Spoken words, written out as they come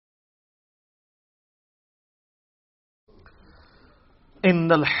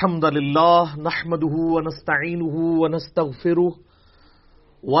إن الحمد لله نحمده ونستعينه ونستغفره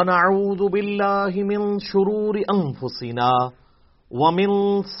ونعوذ بالله من شرور أنفسنا ومن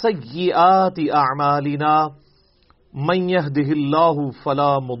سيئات أعمالنا من يهده الله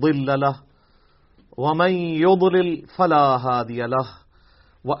فلا مضل له ومن يضلل فلا هادي له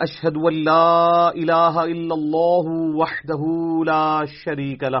وأشهد أن لا إله إلا الله وحده لا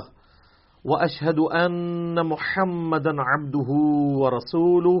شريك له وأشهد أن محمدا عبده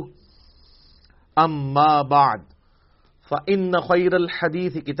ورسوله أما بعد فإن خير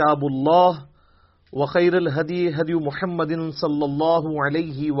الحديث كتاب الله وخير الهدي هدي محمد صلى الله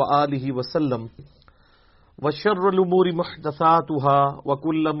عليه وآله وسلم وشر الأمور محدثاتها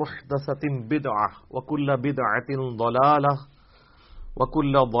وكل محدثة بدعة وكل بدعة ضلالة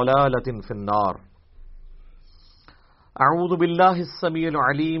وكل ضلالة في النار. اعوذ باللہ السمیع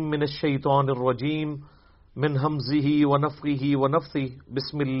العلیم من الشیطان الرجیم من ہمزہ ونفخہ ونفثہ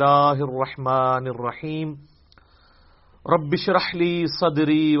بسم اللہ الرحمن الرحیم رب اشرح لی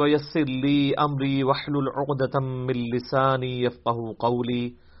صدری ویسر لی امری واحلل عقدۃ من لسانی یفقہوا قولی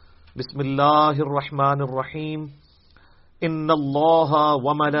بسم اللہ الرحمن الرحیم ان اللہ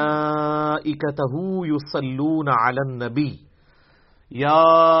وملائکتہ یصلون علی النبی یا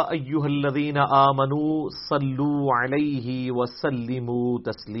ایھا الذین آمنوا صلوا علیہ وسلموا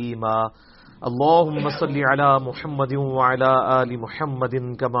تسلیما اللہم صل علی محمد وعلی آل محمد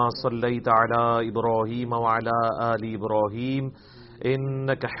کما صلیت علی ابراہیم وعلی آل ابراہیم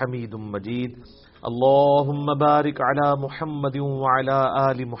انک حمید مجید اللہم بارک علی محمد وعلی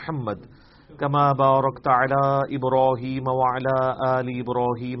آل محمد کما بارکت علی ابراہیم وعلی آل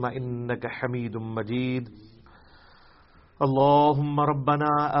ابراہیم انک حمید مجید اللهم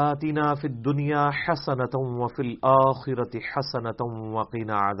ربنا آتنا في الدنيا حسنة وفي الآخرة حسنة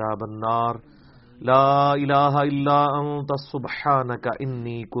وقنا عذاب النار لا إله إلا أنت سبحانك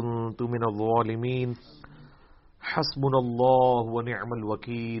إني كنت من الظالمين حسبنا الله ونعم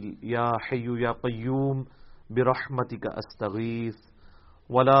الوكيل يا حي يا قيوم برحمتك أستغيث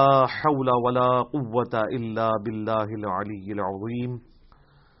ولا حول ولا قوة إلا بالله العلي العظيم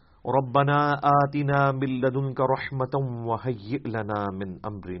ربنا آتنا من لدنك رحمة وهيئ لنا من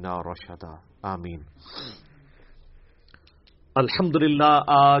امرنا رشدا آمین. الحمدللہ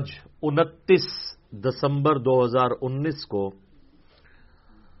آج 29 دسمبر 2019 کو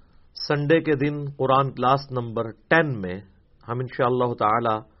سنڈے کے دن قرآن کلاس نمبر 10 میں ہم انشاءاللہ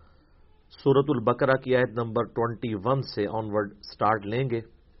تعالی سورت البقرہ کی آیت نمبر 21 سے آنورڈ سٹارٹ لیں گے.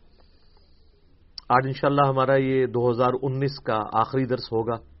 آج انشاءاللہ ہمارا یہ 2019 کا آخری درس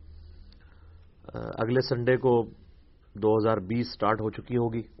ہوگا. اگلے سنڈے کو 2020 سٹارٹ ہو چکی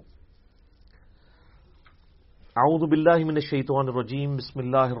ہوگی. اعوذ باللہ من الشیطان الرجیم بسم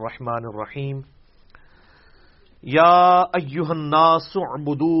اللہ الرحمن الرحیم یا ایھا الناس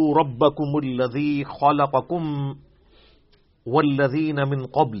اعبدوا ربکم الذی خلقکم والذین من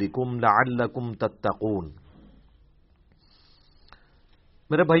قبلکم لعلکم تتقون.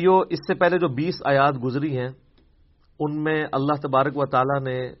 میرے بھائیو، اس سے پہلے جو 20 آیات گزری ہیں ان میں اللہ تبارک و تعالی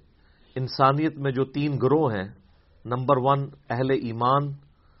نے انسانیت میں جو 3 گروہ ہیں، نمبر 1 اہل ایمان،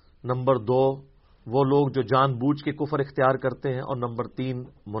 نمبر 2 وہ لوگ جو جان بوجھ کے کفر اختیار کرتے ہیں، اور نمبر 3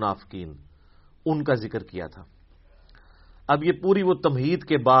 منافقین، ان کا ذکر کیا تھا. اب یہ پوری وہ تمہید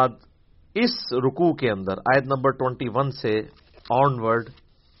کے بعد اس رکوع کے اندر آیت نمبر 21 سے آنورڈ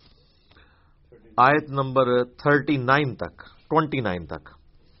آیت نمبر 29 تک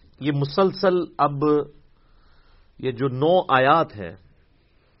یہ مسلسل اب یہ جو 9 آیات ہے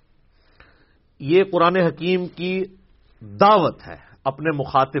یہ قرآن حکیم کی دعوت ہے اپنے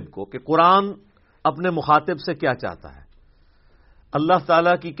مخاطب کو کہ قرآن اپنے مخاطب سے کیا چاہتا ہے، اللہ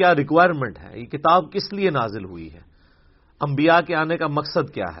تعالیٰ کی کیا ریکوائرمنٹ ہے، یہ کتاب کس لیے نازل ہوئی ہے، انبیاء کے آنے کا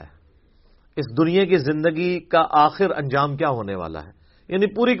مقصد کیا ہے، اس دنیا کی زندگی کا آخر انجام کیا ہونے والا ہے. یعنی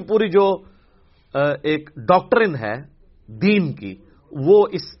پوری کی پوری جو ایک ڈاکٹرن ہے دین کی، وہ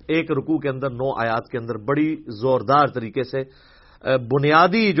اس ایک رکوع کے اندر 9 آیات کے اندر بڑی زوردار طریقے سے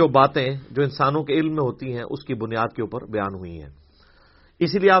بنیادی جو باتیں جو انسانوں کے علم میں ہوتی ہیں اس کی بنیاد کے اوپر بیان ہوئی ہیں.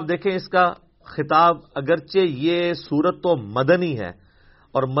 اسی لیے آپ دیکھیں اس کا خطاب، اگرچہ یہ سورت تو مدنی ہے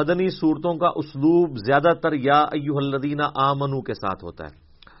اور مدنی صورتوں کا اسلوب زیادہ تر یا ایھا الذین آمنو کے ساتھ ہوتا ہے،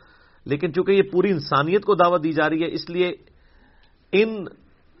 لیکن چونکہ یہ پوری انسانیت کو دعوت دی جا رہی ہے اس لیے ان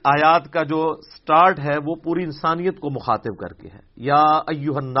آیات کا جو سٹارٹ ہے وہ پوری انسانیت کو مخاطب کر کے ہے. یا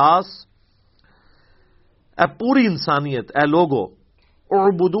ایھا الناس، اے پوری انسانیت، اے لوگو،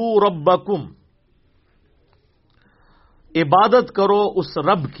 اعبدوا ربکم، عبادت کرو اس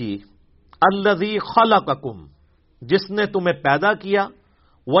رب کی، الذی خلقکم، جس نے تمہیں پیدا کیا،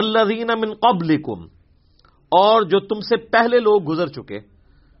 والذین من قبلکم، اور جو تم سے پہلے لوگ گزر چکے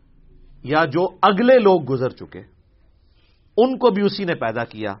یا جو اگلے لوگ گزر چکے ان کو بھی اسی نے پیدا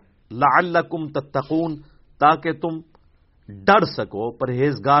کیا، لعلکم تتقون، تاکہ تم ڈر سکو،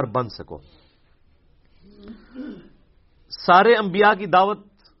 پرہیزگار بن سکو۔ سارے انبیاء کی دعوت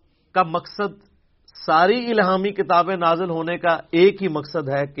کا مقصد، ساری الہامی کتابیں نازل ہونے کا ایک ہی مقصد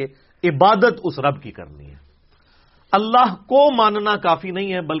ہے کہ عبادت اس رب کی کرنی ہے۔ اللہ کو ماننا کافی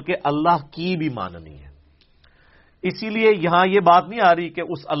نہیں ہے بلکہ اللہ کی بھی ماننی ہے۔ اسی لیے یہاں یہ بات نہیں آ رہی کہ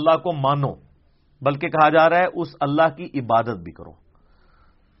اس اللہ کو مانو، بلکہ کہا جا رہا ہے اس اللہ کی عبادت بھی کرو،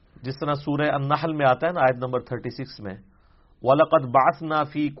 جس طرح سورہ النحل میں آتا ہے نا، آیت نمبر 36 میں، وَلَقَدْ بَعَثْنَا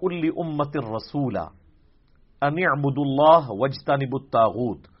فِي كُلِّ أُمَّةٍ رَسُولًا أَنِ اعْبُدُوا اللَّهَ وَاجْتَنِبُوا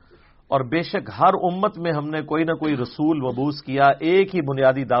الطَّاغُوتَ، اور بے شک ہر امت میں ہم نے کوئی نہ کوئی رسول مبعوث کیا ایک ہی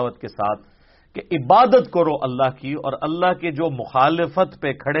بنیادی دعوت کے ساتھ کہ عبادت کرو اللہ کی، اور اللہ کے جو مخالفت پہ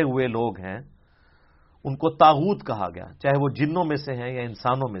کھڑے ہوئے لوگ ہیں ان کو طاغوت کہا گیا، چاہے وہ جنوں میں سے ہیں یا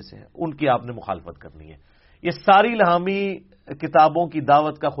انسانوں میں سے ہیں، ان کی آپ نے مخالفت کرنی ہے۔ یہ ساری الہامی کتابوں کی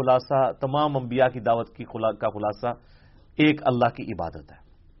دعوت کا خلاصہ، تمام انبیاء کی دعوت کا خلاصہ ایک اللہ کی عبادت ہے۔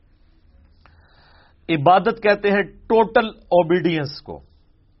 عبادت کہتے ہیں ٹوٹل اوبیڈینس کو،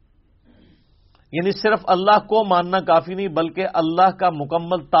 یعنی صرف اللہ کو ماننا کافی نہیں بلکہ اللہ کا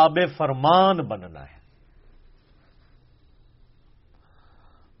مکمل تابع فرمان بننا ہے۔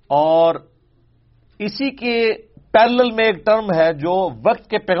 اور اسی کے پیرلل میں ایک ٹرم ہے جو وقت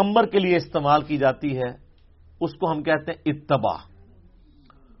کے پیغمبر کے لیے استعمال کی جاتی ہے، اس کو ہم کہتے ہیں اتباع۔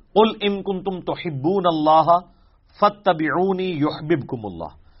 قل ان کنتم تحبون اللہ فاتبعونی یحببکم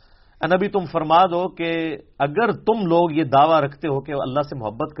اللہ، اے نبی تم فرما دو کہ اگر تم لوگ یہ دعویٰ رکھتے ہو کہ اللہ سے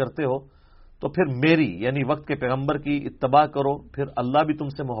محبت کرتے ہو تو پھر میری یعنی وقت کے پیغمبر کی اتباع کرو، پھر اللہ بھی تم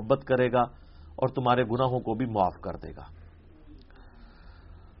سے محبت کرے گا اور تمہارے گناہوں کو بھی معاف کر دے گا۔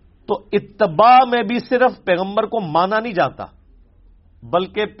 تو اتباع میں بھی صرف پیغمبر کو مانا نہیں جاتا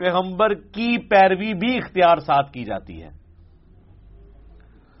بلکہ پیغمبر کی پیروی بھی اختیار ساتھ کی جاتی ہے۔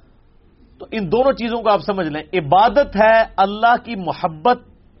 تو ان دونوں چیزوں کو آپ سمجھ لیں، عبادت ہے اللہ کی محبت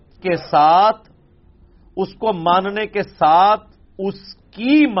کے ساتھ، اس کو ماننے کے ساتھ اس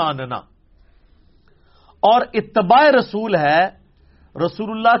کی ماننا، اور اتباع رسول ہے رسول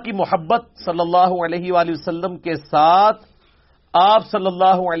اللہ کی محبت صلی اللہ علیہ وآلہ وسلم کے ساتھ آپ صلی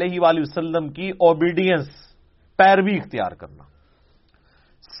اللہ علیہ وآلہ وسلم کی اوبیڈینس، پیروی اختیار کرنا۔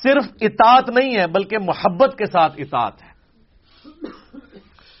 صرف اطاعت نہیں ہے بلکہ محبت کے ساتھ اطاعت ہے۔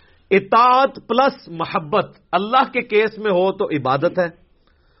 اطاعت پلس محبت اللہ کے کیس میں ہو تو عبادت ہے،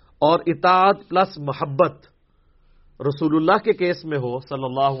 اور اطاعت پلس محبت رسول اللہ کے کیس میں ہو صلی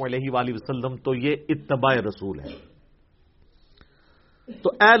اللہ علیہ وآلہ وسلم تو یہ اتباع رسول ہے۔ تو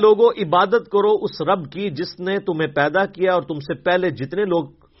اے لوگو عبادت کرو اس رب کی جس نے تمہیں پیدا کیا اور تم سے پہلے جتنے لوگ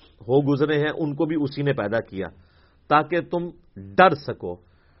ہو گزرے ہیں ان کو بھی اسی نے پیدا کیا، تاکہ تم ڈر سکو،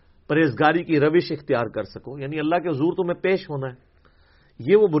 پرہیزگاری کی روش اختیار کر سکو، یعنی اللہ کے حضور تمہیں پیش ہونا ہے۔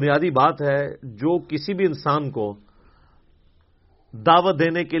 یہ وہ بنیادی بات ہے جو کسی بھی انسان کو دعوت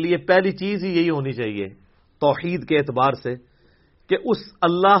دینے کے لیے پہلی چیز ہی یہی ہونی چاہیے توحید کے اعتبار سے کہ اس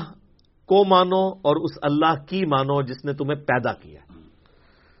اللہ کو مانو اور اس اللہ کی مانو جس نے تمہیں پیدا کیا۔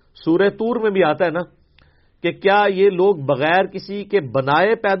 سورہ طور میں بھی آتا ہے نا کہ کیا یہ لوگ بغیر کسی کے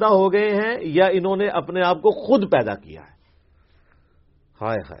بنائے پیدا ہو گئے ہیں یا انہوں نے اپنے آپ کو خود پیدا کیا ہے؟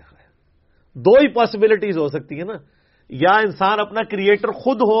 ہائے ہائے ہائے، دو ہی پاسبلٹیز ہو سکتی ہیں نا، یا انسان اپنا کریٹر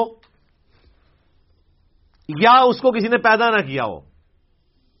خود ہو یا اس کو کسی نے پیدا نہ کیا ہو۔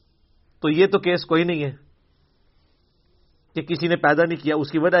 تو یہ تو کیس کوئی نہیں ہے کہ کسی نے پیدا نہیں کیا۔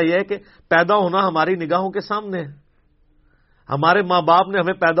 اس کی وجہ یہ ہے کہ پیدا ہونا ہماری نگاہوں کے سامنے ہے، ہمارے ماں باپ نے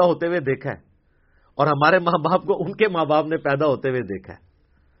ہمیں پیدا ہوتے ہوئے دیکھا ہے اور ہمارے ماں باپ کو ان کے ماں باپ نے پیدا ہوتے ہوئے دیکھا ہے،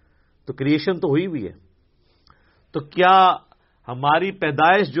 تو کریشن تو ہوئی بھی ہے۔ تو کیا ہماری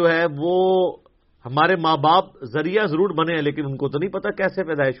پیدائش جو ہے وہ ہمارے ماں باپ ذریعہ ضرور بنے ہیں لیکن ان کو تو نہیں پتا کیسے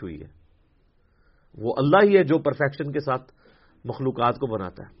پیدائش ہوئی ہے؟ وہ اللہ ہی ہے جو پرفیکشن کے ساتھ مخلوقات کو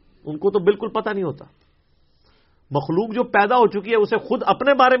بناتا ہے، ان کو تو بالکل پتہ نہیں ہوتا۔ مخلوق جو پیدا ہو چکی ہے اسے خود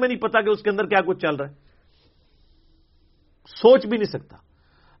اپنے بارے میں نہیں پتا کہ اس کے اندر کیا کچھ چل رہا ہے، سوچ بھی نہیں سکتا۔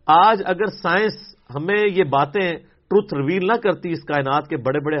 آج اگر سائنس ہمیں یہ باتیں ٹروتھ ریویل نہ کرتی اس کائنات کے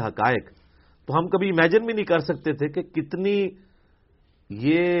بڑے بڑے حقائق، تو ہم کبھی امیجن بھی نہیں کر سکتے تھے کہ کتنی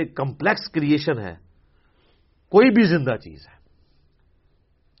یہ کمپلیکس کریشن ہے، کوئی بھی زندہ چیز ہے۔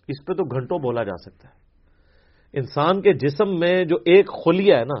 اس پہ تو گھنٹوں بولا جا سکتا ہے۔ انسان کے جسم میں جو ایک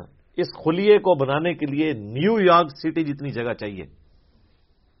خلیہ ہے نا، اس خلیے کو بنانے کے لیے نیو یارک سٹی جتنی جگہ چاہیے،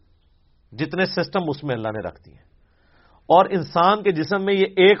 جتنے سسٹم اس میں اللہ نے رکھ دیے، اور انسان کے جسم میں یہ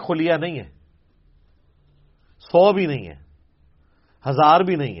ایک خلیہ نہیں ہے، 100 بھی نہیں ہے، 1000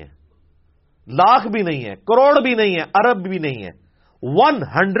 بھی نہیں ہے، لاکھ بھی نہیں ہے، کروڑ بھی نہیں ہے، ارب بھی نہیں ہے،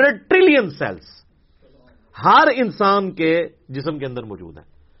 100 ٹریلین سیلز ہر انسان کے جسم کے اندر موجود ہیں.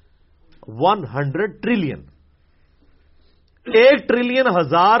 100 ٹریلین. 1 ٹریلین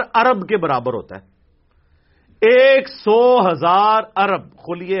 1000 ارب کے برابر ہوتا ہے. 100,000 ارب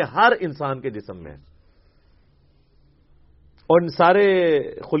خلیے ہر انسان کے جسم میں، اور ان سارے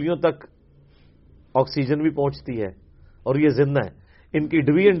خلیوں تک آکسیجن بھی پہنچتی ہے اور یہ زندہ ہے. ان کی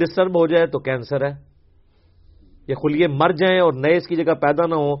ڈویژن ڈسٹرب ہو جائے تو کینسر ہے. یہ خلیے مر جائیں اور نئے اس کی جگہ پیدا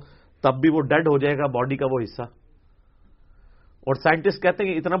نہ ہو تب بھی وہ ڈیڈ ہو جائے گا باڈی کا وہ حصہ. اور سائنٹسٹ کہتے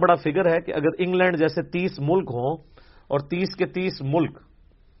ہیں کہ اتنا بڑا فگر ہے کہ اگر انگلینڈ جیسے 30 ملک ہوں اور 30 کے 30 ملک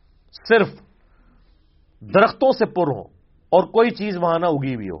صرف درختوں سے پر ہوں اور کوئی چیز وہاں نہ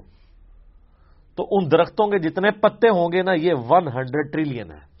اگی ہوئی ہو تو ان درختوں کے جتنے پتے ہوں گے نا یہ 100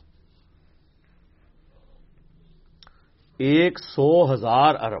 ٹریلین ہے.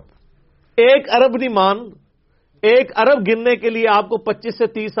 100,000 ارب. 1 ارب نہیں مان، 1 ارب گننے کے لیے آپ کو 25 سے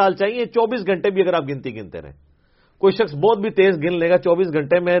 30 سال چاہیے. 24 گھنٹے بھی اگر آپ گنتے رہیں. کوئی شخص بہت بھی تیز گن لے گا 24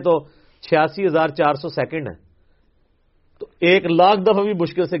 گھنٹے میں تو 86,400 سیکنڈ ہے، تو 1 لاکھ دفعہ بھی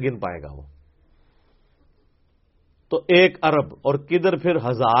مشکل سے گن پائے گا وہ. تو 1 ارب اور کدھر پھر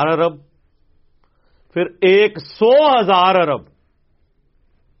 1000 ارب، پھر 100,000 ارب.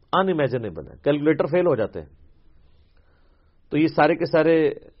 ان امیجنیبل ہے، کیلکولیٹر فیل ہو جاتے ہیں. تو یہ سارے کے سارے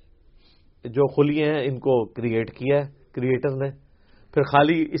جو خلیے ہیں ان کو کریٹ کیا ہے کریٹر نے. پھر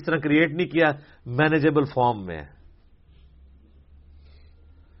خالی اس طرح کریٹ نہیں کیا، مینیجیبل فارم میں ہے.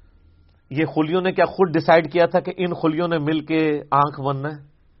 یہ خلیوں نے کیا خود ڈیسائیڈ کیا تھا کہ ان خلیوں نے مل کے آنکھ بننا ہے،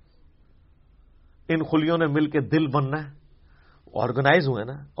 ان خلیوں نے مل کے دل بننا ہے؟ آرگنائز ہوئے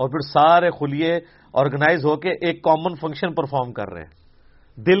نا. اور پھر سارے خلیے آرگنائز ہو کے ایک کامن فنکشن پرفارم کر رہے ہیں.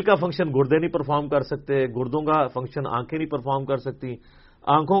 دل کا فنکشن گردے نہیں پرفارم کر سکتے، گردوں کا فنکشن آنکھیں نہیں پرفارم کر سکتی،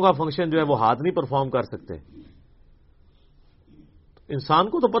 آنکھوں کا فنکشن جو ہے وہ ہاتھ نہیں پرفارم کر سکتے. انسان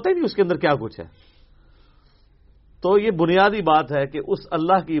کو تو پتہ ہی نہیں اس کے اندر کیا کچھ ہے. تو یہ بنیادی بات ہے کہ اس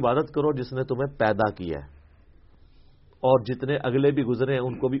اللہ کی عبادت کرو جس نے تمہیں پیدا کیا ہے، اور جتنے اگلے بھی گزرے ہیں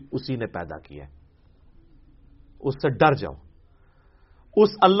ان کو بھی اسی نے پیدا کیا ہے. اس سے ڈر جاؤ، اس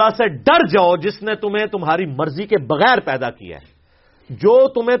اللہ سے ڈر جاؤ جس نے تمہیں تمہاری مرضی کے بغیر پیدا کیا ہے. جو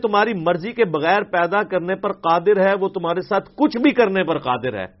تمہیں تمہاری مرضی کے بغیر پیدا کرنے پر قادر ہے وہ تمہارے ساتھ کچھ بھی کرنے پر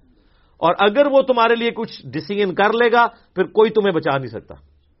قادر ہے. اور اگر وہ تمہارے لیے کچھ ڈیسیژن کر لے گا پھر کوئی تمہیں بچا نہیں سکتا.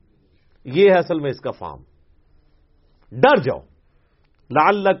 یہ ہے اصل میں اس کا فارم. ڈر جاؤ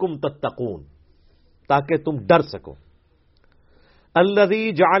لعلکم تتقون، تاکہ تم ڈر سکو. الذی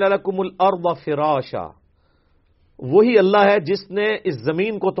جعل لکم الارض فراشا، وہی اللہ ہے جس نے اس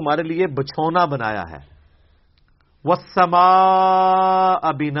زمین کو تمہارے لیے بچھونا بنایا ہے.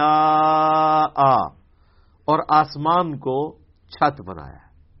 والسماء بناء، اور آسمان کو چھت بنایا ہے.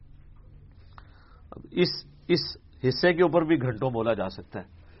 اس حصے کے اوپر بھی گھنٹوں بولا جا سکتا ہے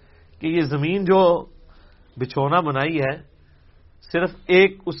کہ یہ زمین جو بچھونا بنائی ہے صرف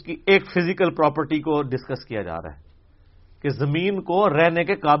اس کی ایک فزیکل پراپرٹی کو ڈسکس کیا جا رہا ہے کہ زمین کو رہنے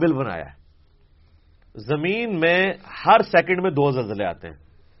کے قابل بنایا ہے. زمین میں ہر سیکنڈ میں 2 زلزلے آتے ہیں،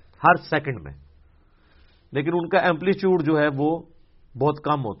 ہر سیکنڈ میں، لیکن ان کا ایمپلیٹیوڈ جو ہے وہ بہت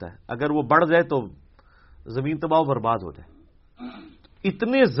کم ہوتا ہے. اگر وہ بڑھ جائے تو زمین تباہ و برباد ہو جائے.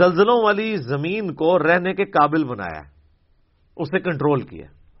 اتنے زلزلوں والی زمین کو رہنے کے قابل بنایا ہے، اسے کنٹرول کیا،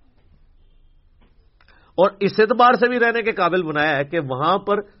 اور اس اعتبار سے بھی رہنے کے قابل بنایا ہے کہ وہاں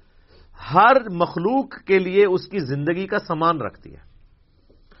پر ہر مخلوق کے لیے اس کی زندگی کا سامان رکھتی ہے.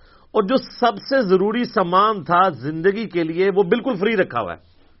 اور جو سب سے ضروری سامان تھا زندگی کے لیے وہ بالکل فری رکھا ہوا ہے.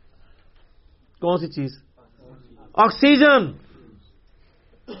 کون سی چیز؟ آکسیجن.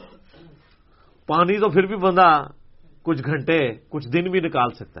 پانی تو پھر بھی بندہ کچھ گھنٹے کچھ دن بھی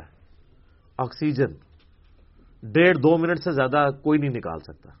نکال سکتا ہے. آکسیجن 1.5-2 منٹ سے زیادہ کوئی نہیں نکال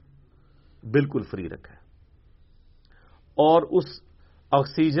سکتا، بالکل فری رکھا ہے. اور اس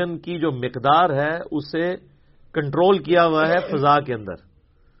آکسیجن کی جو مقدار ہے اسے کنٹرول کیا ہوا ہے فضا کے اندر.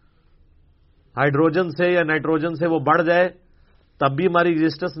 ہائیڈروجن سے یا نائٹروجن سے وہ بڑھ جائے تب بھی ہماری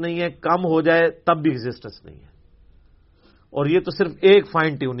ایگزسٹنس نہیں ہے، کم ہو جائے تب بھی ایگزسٹنس نہیں ہے. اور یہ تو صرف ایک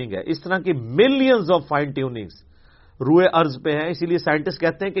فائن ٹیوننگ ہے. اس طرح کی ملینز آف فائن ٹیوننگز روئے ارض پہ ہیں. اسی لیے سائنٹسٹ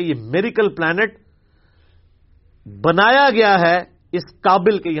کہتے ہیں کہ یہ میریکل پلانٹ بنایا گیا ہے اس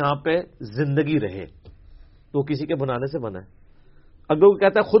قابل کہ یہاں پہ زندگی رہے. تو کسی کے بنانے سے بنا ہے. اگر وہ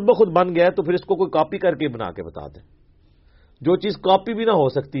کہتا ہے خود بخود بن گیا ہے تو پھر اس کو کوئی کاپی کر کے بنا کے بتا دے. جو چیز کاپی بھی نہ ہو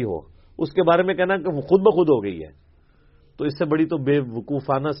سکتی ہو اس کے بارے میں کہنا کہ وہ خود بخود ہو گئی ہے تو اس سے بڑی تو بے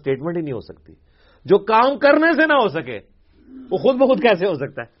وقوفانہ اسٹیٹمنٹ ہی نہیں ہو سکتی. جو کام کرنے سے نہ ہو سکے وہ خود بخود کیسے ہو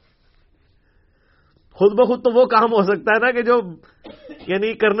سکتا ہے؟ خود بخود تو وہ کام ہو سکتا ہے نا کہ جو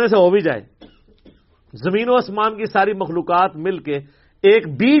یعنی کرنے سے ہو بھی جائے. زمین و آسمان کی ساری مخلوقات مل کے ایک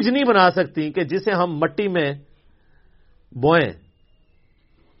بیج نہیں بنا سکتی کہ جسے ہم مٹی میں بوئیں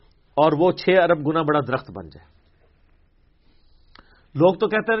اور وہ 6 ارب گنا بڑا درخت بن جائے. لوگ تو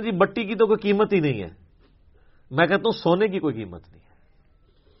کہتے ہیں جی مٹی کی تو کوئی قیمت ہی نہیں ہے. میں کہتا ہوں سونے کی کوئی قیمت نہیں ہے.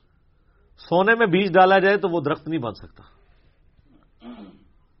 سونے میں بیج ڈالا جائے تو وہ درخت نہیں بن سکتا.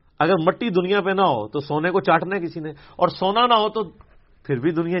 اگر مٹی دنیا پہ نہ ہو تو سونے کو چاٹنا ہے کسی نے, اور سونا نہ ہو تو پھر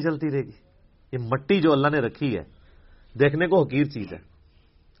بھی دنیا چلتی رہے گی. یہ مٹی جو اللہ نے رکھی ہے دیکھنے کو حقیر چیز ہے,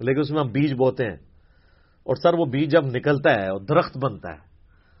 لیکن اس میں ہم بیج بوتے ہیں, اور سر وہ بیج جب نکلتا ہے اور درخت بنتا ہے,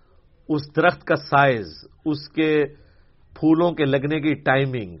 اس درخت کا سائز, اس کے پھولوں کے لگنے کی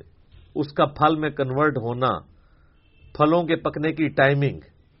ٹائمنگ, اس کا پھل میں کنورٹ ہونا, پھلوں کے پکنے کی ٹائمنگ,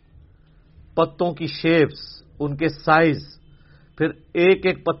 پتوں کی شیپس, ان کے سائز, پھر ایک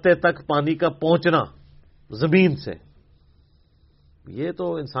ایک پتے تک پانی کا پہنچنا زمین سے, یہ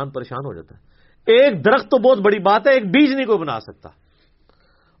تو انسان پریشان ہو جاتا ہے. ایک درخت تو بہت بڑی بات ہے, ایک بیج نہیں کوئی بنا سکتا,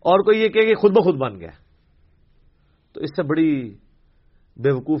 اور کوئی یہ کہ خود بخود بن گیا. تو اس سے بڑی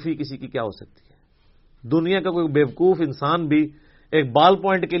بیوقوفی کسی کی کیا ہو سکتی ہے؟ دنیا کا کوئی بیوقوف انسان بھی ایک بال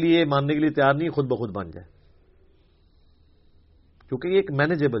پوائنٹ کے لیے ماننے کے لیے تیار نہیں خود بخود بن جائے, کیونکہ یہ ایک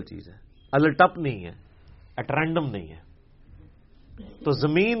مینیجیبل چیز ہے, الٹپ نہیں ہے, ایٹ رینڈم نہیں ہے. تو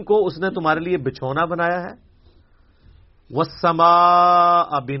زمین کو اس نے تمہارے لیے بچھونا بنایا ہے,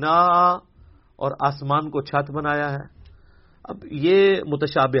 وَالسَّمَاءَ بِنَاءً, اور آسمان کو چھت بنایا ہے. اب یہ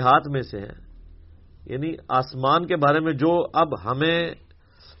متشابہات میں سے ہے, یعنی آسمان کے بارے میں جو اب ہمیں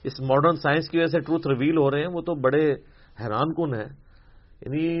اس ماڈرن سائنس کی وجہ سے ٹروتھ ریویل ہو رہے ہیں وہ تو بڑے حیران کن ہیں.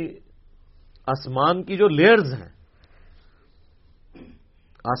 یعنی آسمان کی جو لیئرز ہیں,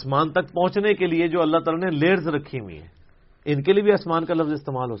 آسمان تک پہنچنے کے لیے جو اللہ تعالیٰ نے لیئرز رکھی ہوئی ہیں, ان کے لیے بھی آسمان کا لفظ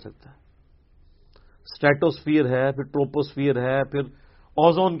استعمال ہو سکتا ہے. اسٹریٹوسفیئر ہے, پھر ٹروپوسفیئر ہے, پھر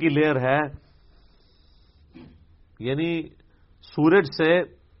اوزون کی لیئر ہے. یعنی سورج سے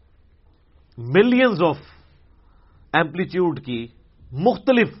ملینز آف ایمپلیٹیوڈ کی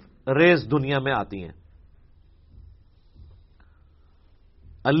مختلف ریز دنیا میں آتی ہیں,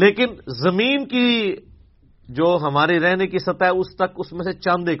 لیکن زمین کی جو ہماری رہنے کی سطح ہے اس تک اس میں سے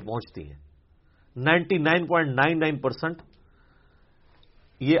چند ایک پہنچتی ہیں. 99.99%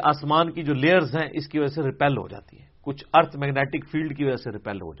 یہ آسمان کی جو لیئرز ہیں اس کی وجہ سے ریپیل ہو جاتی ہیں, کچھ ارتھ میگنیٹک فیلڈ کی وجہ سے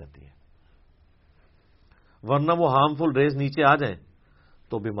ریپیل ہو جاتی ہیں, ورنہ وہ ہارمفل ریز نیچے آ جائیں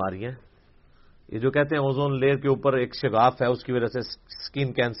تو بیماریاں. یہ جو کہتے ہیں اوزون لیئر کے اوپر ایک شگاف ہے, اس کی وجہ سے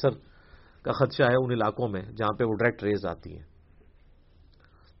سکن کینسر کا خدشہ ہے ان علاقوں میں جہاں پہ وہ ڈائریکٹ ریز آتی ہیں.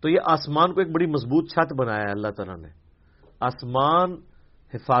 تو یہ آسمان کو ایک بڑی مضبوط چھت بنایا ہے اللہ تعالیٰ نے. آسمان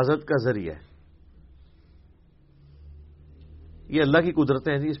حفاظت کا ذریعہ ہے. یہ اللہ کی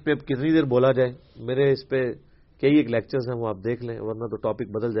قدرتیں ہیں جی, اس پہ اب کتنی دیر بولا جائے. میرے اس پہ کئی ایک لیکچرز ہیں, وہ آپ دیکھ لیں, ورنہ تو ٹاپک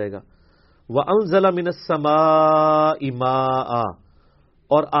بدل جائے گا. وَأَنزَلَ مِنَ السَّمَاءِ مَاءً,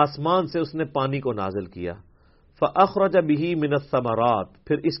 اور آسمان سے اس نے پانی کو نازل کیا. فَأَخْرَجَ بِهِ مِنَ الثَّمَرَاتِ,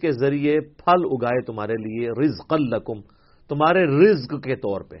 پھر اس کے ذریعے پھل اگائے تمہارے لیے, رِزْقًا لَكُمْ, تمہارے رزق کے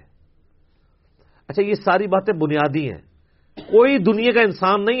طور پہ. اچھا یہ ساری باتیں بنیادی ہیں, کوئی دنیا کا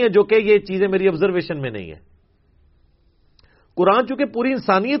انسان نہیں ہے جو کہ یہ چیزیں میری آبزرویشن میں نہیں ہے. قرآن چونکہ پوری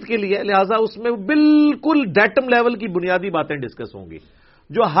انسانیت کے لیے, لہذا اس میں بالکل ڈیٹم لیول کی بنیادی باتیں ڈسکس ہوں گی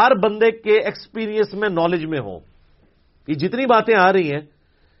جو ہر بندے کے ایکسپیرینس میں, نالج میں ہوں. یہ جتنی باتیں آ رہی ہیں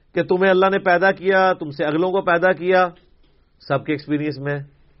کہ تمہیں اللہ نے پیدا کیا, تم سے اگلوں کو پیدا کیا, سب کے ایکسپیرینس میں.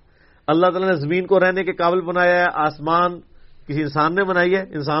 اللہ تعالیٰ نے زمین کو رہنے کے قابل بنایا ہے, آسمان کسی انسان نے بنائی ہے.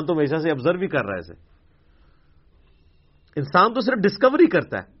 انسان تو ہمیشہ سے آبزرو بھی کر رہا ہے اسے. انسان تو صرف ڈسکوری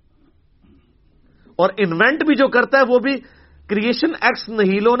کرتا ہے, اور انوینٹ بھی جو کرتا ہے وہ بھی کریشن ایکس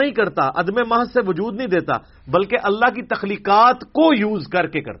نہیلو نہیں کرتا, عدم محض سے وجود نہیں دیتا, بلکہ اللہ کی تخلیقات کو یوز کر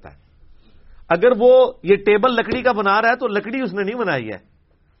کے کرتا ہے. اگر وہ یہ ٹیبل لکڑی کا بنا رہا ہے تو لکڑی اس نے نہیں بنائی ہے,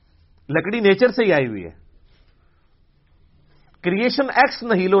 لکڑی نیچر سے ہی آئی ہوئی ہے. کریشن ایکس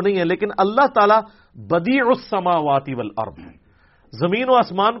نہیلو نہیں ہے, لیکن اللہ تعالی بدیع السماوات والارض, زمین و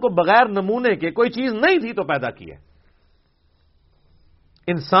آسمان کو بغیر نمونے کے, کوئی چیز نہیں تھی تو پیدا کی ہے.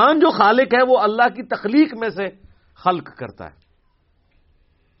 انسان جو خالق ہے وہ اللہ کی تخلیق میں سے خلق کرتا ہے,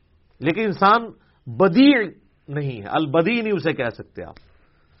 لیکن انسان بدیع نہیں ہے, البدیع نہیں اسے کہہ سکتے آپ,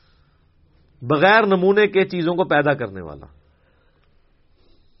 بغیر نمونے کے چیزوں کو پیدا کرنے والا.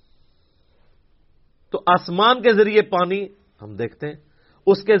 تو آسمان کے ذریعے پانی ہم دیکھتے ہیں,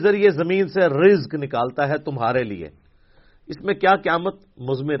 اس کے ذریعے زمین سے رزق نکالتا ہے تمہارے لیے. اس میں کیا قیامت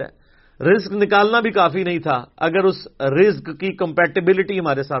مضمر ہے. رزق نکالنا بھی کافی نہیں تھا اگر اس رزق کی کمپیٹیبلٹی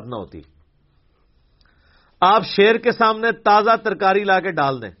ہمارے ساتھ نہ ہوتی. آپ شیر کے سامنے تازہ ترکاری لا کے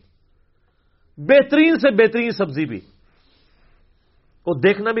ڈال دیں, بہترین سے بہترین سبزی بھی, وہ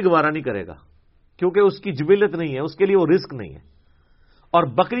دیکھنا بھی گوارا نہیں کرے گا کیونکہ اس کی جبلت نہیں ہے، اس کے لیے وہ رزق نہیں ہے. اور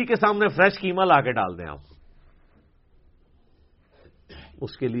بکری کے سامنے فریش قیمہ لا کے ڈال دیں آپ،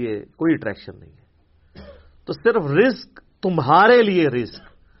 اس کے لیے کوئی اٹریکشن نہیں ہے. تو صرف رزق تمہارے لیے رزق،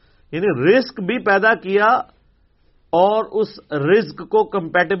 یعنی رزق بھی پیدا کیا اور اس رزق کو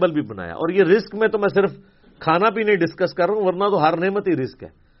کمپیٹیبل بھی بنایا. اور یہ رزق میں تو میں صرف کھانا پینے ڈسکس کر رہا ہوں، ورنہ تو ہر نعمت ہی رزق ہے.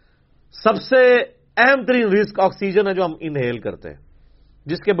 سب سے اہم ترین رزق آکسیجن ہے جو ہم انہیل کرتے ہیں،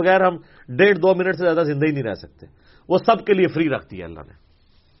 جس کے بغیر ہم 1.5-2 منٹ سے زیادہ زندہ ہی نہیں رہ سکتے. وہ سب کے لیے فری رکھتی ہے اللہ نے.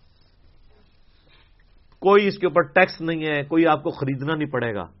 کوئی اس کے اوپر ٹیکس نہیں ہے، کوئی آپ کو خریدنا نہیں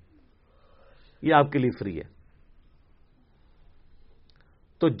پڑے گا، یہ آپ کے لیے فری ہے.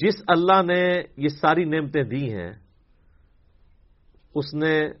 تو جس اللہ نے یہ ساری نعمتیں دی ہیں، اس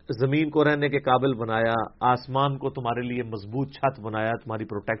نے زمین کو رہنے کے قابل بنایا، آسمان کو تمہارے لیے مضبوط چھت بنایا تمہاری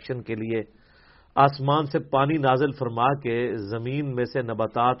پروٹیکشن کے لیے، آسمان سے پانی نازل فرما کے زمین میں سے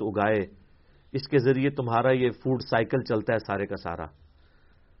نباتات اگائے، اس کے ذریعے تمہارا یہ فوڈ سائیکل چلتا ہے سارے کا سارا.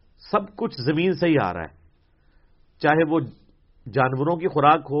 سب کچھ زمین سے ہی آ رہا ہے، چاہے وہ جانوروں کی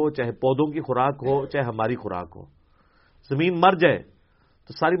خوراک ہو، چاہے پودوں کی خوراک ہو، چاہے ہماری خوراک ہو. زمین مر جائے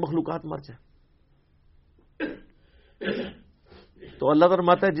تو ساری مخلوقات مر جائے. تو اللہ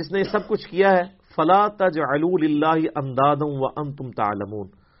فرماتا ہے جس نے یہ سب کچھ کیا ہے، فلا تجعلوا للہ اندادا وانتم تعلمون،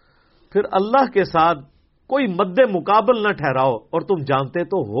 پھر اللہ کے ساتھ کوئی مد مقابل نہ ٹھہراؤ اور تم جانتے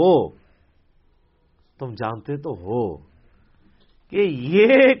تو ہو کہ یہ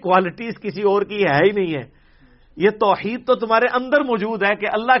کوالٹیز کسی اور کی ہے ہی نہیں ہے. یہ توحید تو تمہارے اندر موجود ہے کہ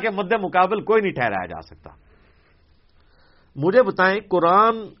اللہ کے مد مقابل کوئی نہیں ٹھہرایا جا سکتا. مجھے بتائیں،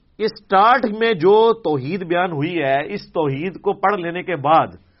 قرآن اسٹارٹ میں جو توحید بیان ہوئی ہے، اس توحید کو پڑھ لینے کے بعد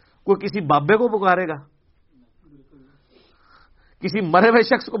کوئی کسی بابے کو پکارے گا؟ کسی مرے ہوئے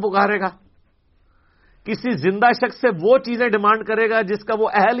شخص کو پکارے گا؟ کسی زندہ شخص سے وہ چیزیں ڈیمانڈ کرے گا جس کا وہ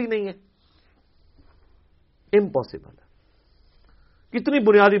اہل ہی نہیں ہے؟ امپاسبل ہے. کتنی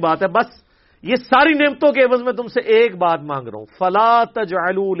بنیادی بات ہے. بس یہ ساری نعمتوں کے عوض میں تم سے ایک بات مانگ رہا ہوں، فلا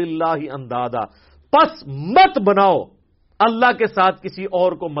تجعلوا للہ اندادا، پس مت بناؤ اللہ کے ساتھ کسی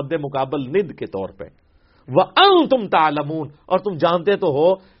اور کو مد مقابل ند کے طور پہ. وانتم تعلمون، اور تم جانتے تو ہو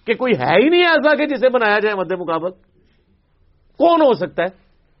کہ کوئی ہے ہی نہیں ایسا کہ جسے بنایا جائے مد مقابل. کون ہو سکتا ہے؟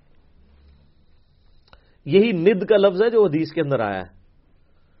 یہی ند کا لفظ ہے جو حدیث کے اندر آیا ہے،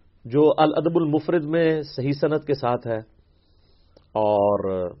 جو الادب المفرد میں صحیح سند کے ساتھ ہے، اور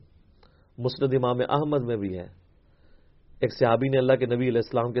مسند امام احمد میں بھی ہے. ایک صحابی نے اللہ کے نبی علیہ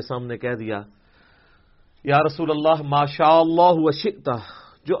السلام کے سامنے کہہ دیا، یا رسول اللہ ما شاء اللہ وشئت،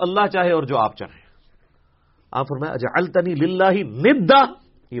 جو اللہ چاہے اور جو آپ چاہیں. آپ فرمایا اجعلتنی للہ ندا،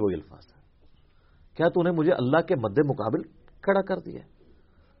 یہ وہی الفاظ ہے، کیا تو نے مجھے اللہ کے مد مقابل کھڑا کر دیا؟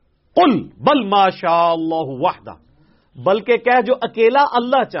 قل بل ما شاء اللہ وحدہ، بلکہ کہہ جو اکیلا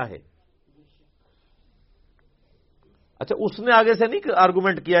اللہ چاہے. اچھا، اس نے آگے سے نہیں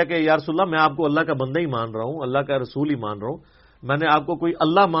آرگومنٹ کیا کہ یا رسول اللہ میں آپ کو اللہ کا بندہ ہی مان رہا ہوں، اللہ کا رسول ہی مان رہا ہوں، میں نے آپ کو کوئی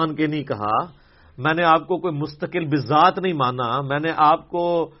اللہ مان کے نہیں کہا، میں نے آپ کو کوئی مستقل بذات نہیں مانا، میں نے آپ کو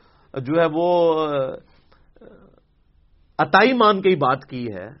جو ہے وہ عطائی مان کے ہی بات کی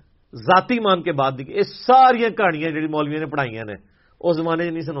ہے، ذاتی مان کے بات دی. یہ ساری کہانیاں جڑی مولویوں نے پڑھائی نے اس زمانے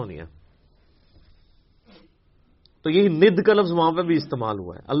نہیں سنونی ہے. تو یہی ند کا لفظ وہاں پہ بھی استعمال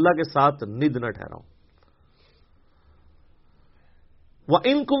ہوا ہے، اللہ کے ساتھ ند نہ ٹھہراؤ.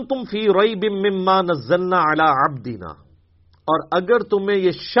 وَإِن كُنتُمْ فِي رَيْبٍ مِّمَّا نَزَّلْنَا عَلَىٰ عَبْدِنَا، اور اگر تمہیں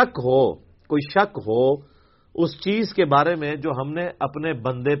یہ شک ہو، کوئی شک ہو اس چیز کے بارے میں جو ہم نے اپنے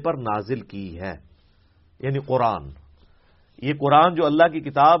بندے پر نازل کی ہے، یعنی قرآن. یہ قرآن جو اللہ کی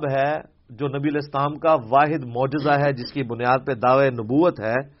کتاب ہے، جو نبی علیہ السلام کا واحد معجزہ ہے، جس کی بنیاد پہ دعوی نبوت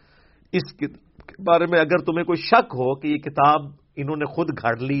ہے، اس کے بارے میں اگر تمہیں کوئی شک ہو کہ یہ کتاب انہوں نے خود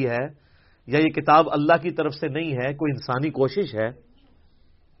گھڑ لی ہے یا یہ کتاب اللہ کی طرف سے نہیں ہے، کوئی انسانی کوشش ہے،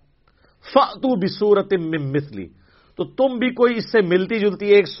 فَأْتُوا بِسُورَةٍ مِّن مِّثْلِهِ، تو تم بھی کوئی اس سے ملتی جلتی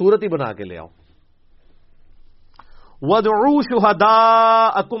ایک صورت ہی بنا کے لے آؤ. وَادْعُوا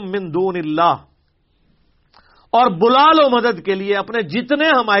شُهَدَاءَكُم مِّن دُونِ اللَّهِ، اور بلا لو مدد کے لیے اپنے جتنے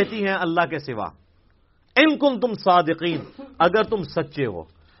حمایتی ہیں اللہ کے سوا. ان کنتم صادقین، اگر تم سچے ہو.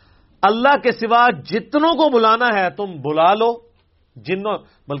 اللہ کے سوا جتنوں کو بلانا ہے تم بلا لو. جنوں،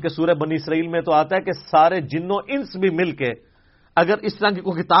 بلکہ سورہ بنی اسرائیل میں تو آتا ہے کہ سارے جنوں انس بھی مل کے اگر اس طرح کی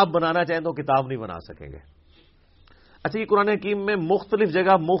کوئی کتاب بنانا چاہیں تو کتاب نہیں بنا سکیں گے. اچھا، یہ قرآن حکیم میں مختلف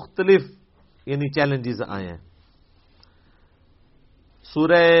جگہ مختلف یعنی چیلنجز آئے ہیں.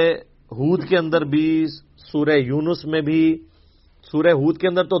 سورہ ہود کے اندر بھی، سورہ یونس میں بھی. سورہ ہود کے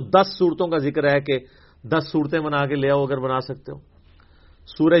اندر تو 10 صورتوں کا ذکر ہے کہ 10 صورتیں بنا کے لے آؤ اگر بنا سکتے ہو.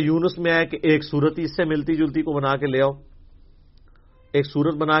 سورہ یونس میں ہے کہ ایک صورت ہی اس سے ملتی جلتی کو بنا کے لے آؤ، ایک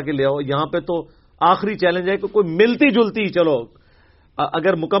صورت بنا کے لے آؤ. یہاں پہ تو آخری چیلنج ہے کہ کوئی ملتی جلتی، چلو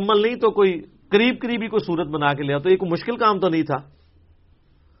اگر مکمل نہیں تو کوئی قریب قریبی کوئی صورت بنا کے لیا، تو یہ کوئی مشکل کام تو نہیں تھا۔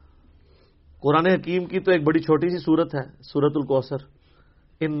 قرآن حکیم کی تو ایک بڑی چھوٹی سی صورت ہے، سورۃ الکوثر،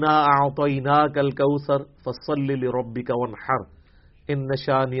 انا اعطیناک الکوثر فصل لربک وانحر ان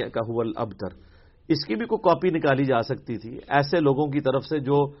شانئک هو الابتر۔ اس کی بھی کوئی کاپی نکالی جا سکتی تھی ایسے لوگوں کی طرف سے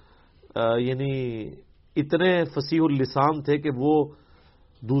جو یعنی اتنے فصیح اللسان تھے کہ وہ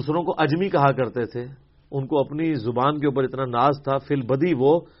دوسروں کو اجمی کہا کرتے تھے، ان کو اپنی زبان کے اوپر اتنا ناز تھا، فی البدی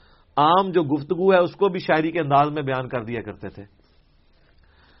وہ عام جو گفتگو ہے اس کو بھی شاعری کے انداز میں بیان کر دیا کرتے تھے۔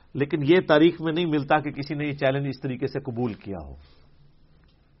 لیکن یہ تاریخ میں نہیں ملتا کہ کسی نے یہ چیلنج اس طریقے سے قبول کیا ہو۔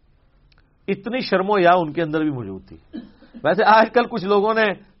 اتنی شرم و حیا ان کے اندر بھی موجود تھی۔ ویسے آج کل کچھ لوگوں نے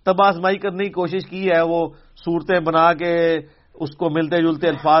تب آزمائی کرنے کی کوشش کی ہے، وہ صورتیں بنا کے اس کو ملتے جلتے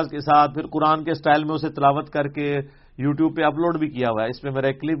الفاظ کے ساتھ پھر قرآن کے سٹائل میں اسے تلاوت کر کے یوٹیوب پہ اپلوڈ بھی کیا ہوا ہے۔ اس میں میرا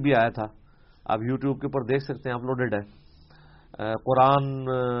ایک کلپ بھی آیا تھا، آپ یوٹیوب کے اوپر دیکھ سکتے ہیں، اپلوڈڈ ہے۔ قرآن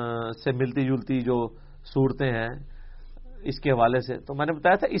سے ملتی جلتی جو صورتیں ہیں اس کے حوالے سے، تو میں نے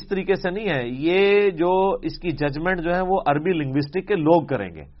بتایا تھا اس طریقے سے نہیں ہے، یہ جو اس کی ججمنٹ جو ہے وہ عربی لنگوسٹک کے لوگ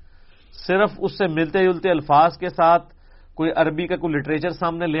کریں گے۔ صرف اس سے ملتے جلتے الفاظ کے ساتھ کوئی عربی کا کوئی لٹریچر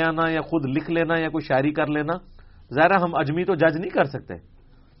سامنے لے آنا یا خود لکھ لینا یا کوئی شاعری کر لینا، ظاہر ہم اجمی تو جج نہیں کر سکتے۔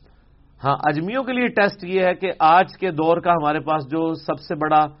 ہاں، اجمیوں کے لیے ٹیسٹ یہ ہے کہ آج کے دور کا ہمارے پاس جو سب سے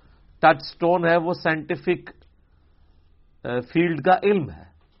بڑا ٹچ سٹون ہے وہ سائنٹیفک فیلڈ کا علم ہے۔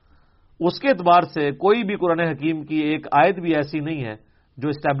 اس کے اعتبار سے کوئی بھی قرآن حکیم کی ایک آیت بھی ایسی نہیں ہے جو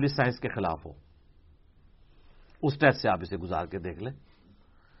اسٹیبلش سائنس کے خلاف ہو۔ اس ٹیسٹ سے آپ اسے گزار کے دیکھ لیں،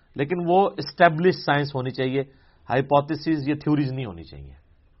 لیکن وہ اسٹیبلش سائنس ہونی چاہیے، ہائپوتھیسز یا تھیوریز نہیں ہونی چاہیے،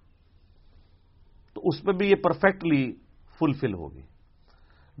 تو اس پہ بھی یہ پرفیکٹلی فلفل ہوگی۔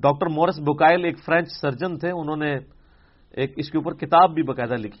 ڈاکٹر مورس بوکائل ایک فرینچ سرجن تھے، انہوں نے ایک اس کے اوپر کتاب بھی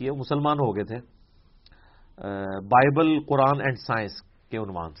باقاعدہ لکھی ہے، مسلمان ہو گئے تھے، بائبل قرآن اینڈ سائنس کے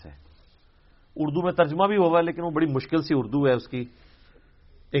عنوان سے۔ اردو میں ترجمہ بھی ہوا ہے لیکن وہ بڑی مشکل سی اردو ہے اس کی،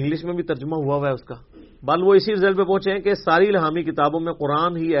 انگلش میں بھی ترجمہ ہوا ہے اس کا۔ بل وہ اسی رزلٹ پہ پہنچے ہیں کہ ساری الہامی کتابوں میں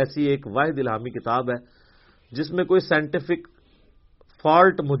قرآن ہی ایسی ایک واحد الہامی کتاب ہے جس میں کوئی سائنٹیفک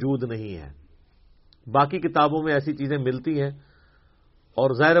فالٹ موجود نہیں ہے۔ باقی کتابوں میں ایسی چیزیں ملتی ہیں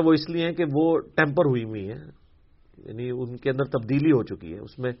اور ظاہر وہ اس لیے ہیں کہ وہ ٹیمپر ہوئی ہیں، یعنی ان کے اندر تبدیلی ہو چکی ہے،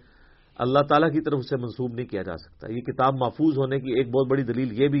 اس میں اللہ تعالیٰ کی طرف سے منسوب نہیں کیا جا سکتا۔ یہ کتاب محفوظ ہونے کی ایک بہت بڑی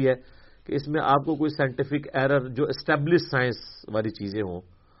دلیل یہ بھی ہے کہ اس میں آپ کو کوئی سائنٹیفک ایرر جو اسٹیبلش سائنس والی چیزیں ہوں،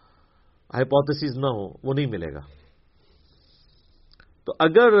 ہائپوتھیسز نہ ہو، وہ نہیں ملے گا۔ تو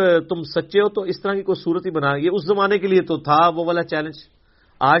اگر تم سچے ہو تو اس طرح کی کوئی صورت ہی بنا، یہ اس زمانے کے لیے تو تھا وہ والا چیلنج،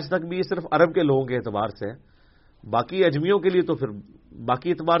 آج تک بھی یہ صرف عرب کے لوگوں کے اعتبار سے ہے، باقی اجمیوں کے لیے تو پھر باقی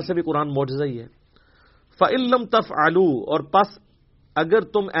اعتبار سے بھی قرآن معجزہ ہی ہے۔ فَإِن لَّمْ تَفْعَلُوا، اور پس اگر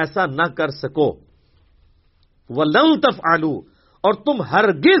تم ایسا نہ کر سکو، وَلَن تَفْعَلُوا، اور تم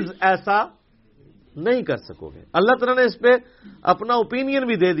ہرگز ایسا نہیں کر سکو گے۔ اللہ تعالیٰ نے اس پہ اپنا اوپینین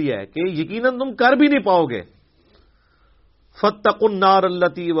بھی دے دیا ہے کہ یقیناً تم کر بھی نہیں پاؤ گے۔ فَاتَّقُوا النَّارَ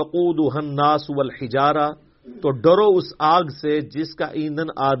الَّتِي وَقُودُهَا النَّاسُ وَالْحِجَارَةُ، تو ڈرو اس آگ سے جس کا ایندھن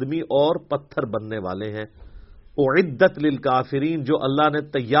آدمی اور پتھر بننے والے ہیں، اعدت للکافرین، جو اللہ نے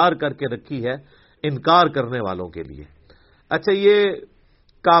تیار کر کے رکھی ہے انکار کرنے والوں کے لیے۔ اچھا، یہ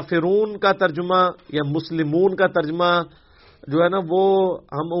کافرون کا ترجمہ یا مسلمون کا ترجمہ جو ہے نا وہ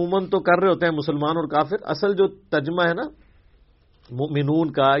ہم عموماً تو کر رہے ہوتے ہیں مسلمان اور کافر، اصل جو ترجمہ ہے نا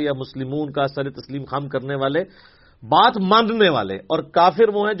مؤمنون کا یا مسلمون کا، سر تسلیم خم کرنے والے، بات ماننے والے، اور کافر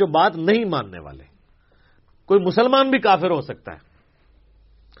وہ ہیں جو بات نہیں ماننے والے۔ کوئی مسلمان بھی کافر ہو سکتا ہے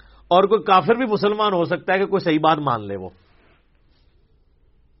اور کوئی کافر بھی مسلمان ہو سکتا ہے کہ کوئی صحیح بات مان لے۔ وہ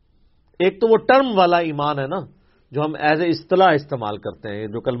ایک تو وہ ٹرم والا ایمان ہے نا جو ہم ایز اے اصطلاح استعمال کرتے ہیں،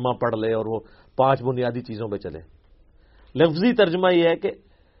 جو کلمہ پڑھ لے اور وہ 5 بنیادی چیزوں پہ چلے۔ لفظی ترجمہ یہ ہے کہ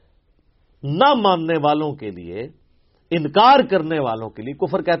نہ ماننے والوں کے لیے، انکار کرنے والوں کے لیے،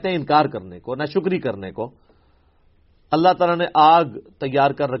 کفر کہتے ہیں انکار کرنے کو، نہ شکری کرنے کو، اللہ تعالیٰ نے آگ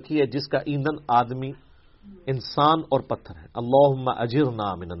تیار کر رکھی ہے جس کا ایندھن آدمی، انسان اور پتھر ہے۔ اللہم اجرنا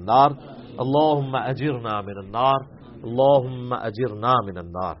من النار، اللہم اجرنا من النار، اللہم اجرنا من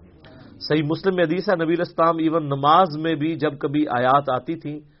النار۔ صحیح مسلم میں حدیث ہے، نبی علیہ السلام ایون نماز میں بھی جب کبھی آیات آتی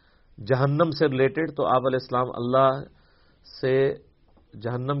تھی جہنم سے ریلیٹڈ تو آپ علیہ السلام اللہ سے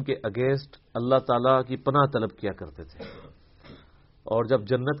جہنم کے اگینسٹ اللہ تعالیٰ کی پناہ طلب کیا کرتے تھے، اور جب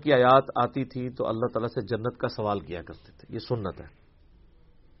جنت کی آیات آتی تھی تو اللہ تعالیٰ سے جنت کا سوال کیا کرتے تھے۔ یہ سنت ہے۔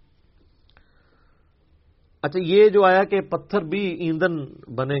 اچھا، یہ جو آیا کہ پتھر بھی ایندھن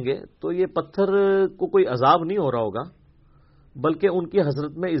بنیں گے، تو یہ پتھر کو کوئی عذاب نہیں ہو رہا ہوگا بلکہ ان کی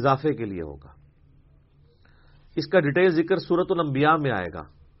حضرت میں اضافے کے لیے ہوگا۔ اس کا ڈیٹیل ذکر سورۃ الانبیاء میں آئے گا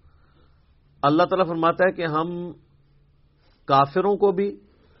اللہ تعالیٰ فرماتا ہے کہ ہم کافروں کو بھی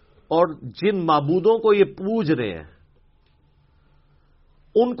اور جن معبودوں کو یہ پوج رہے ہیں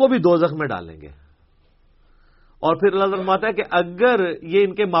ان کو بھی دوزخ میں ڈالیں گے. اور پھر اللہ تعالیٰ فرماتا ہے کہ اگر یہ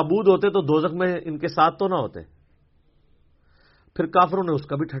ان کے معبود ہوتے تو دوزخ میں ان کے ساتھ تو نہ ہوتے. پھر کافروں نے اس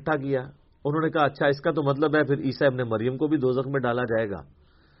کا بھی ٹھٹھا کیا. انہوں نے کہا اچھا اس کا تو مطلب ہے پھر عیسیٰ ابن مریم کو بھی دوزخ میں ڈالا جائے گا,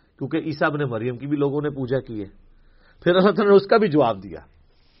 کیونکہ عیسیٰ ابن مریم کی بھی لوگوں نے پوجا کی ہے. پھر اللہ تعالیٰ نے اس کا بھی جواب دیا,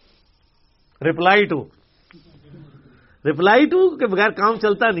 ریپلائی ٹو کے بغیر کام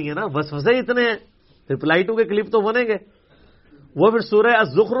چلتا نہیں ہے نا, وسوسے اتنے ہیں. ریپلائی ٹو کے کلپ تو بنیں گے. وہ پھر سورہ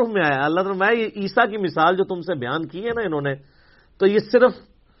الزخرف میں آیا, اللہ تعالیٰ نے یہ عیسیٰ کی مثال جو تم سے بیان کی ہے نا انہوں نے, تو یہ صرف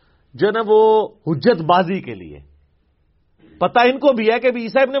جو ہے نا وہ حجت بازی کے لیے. پتہ ان کو بھی ہے کہ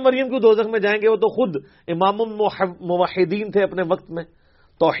عیسیٰ ابن مریم کو دوزخ میں جائیں گے, وہ تو خود امام موحدین تھے اپنے وقت میں,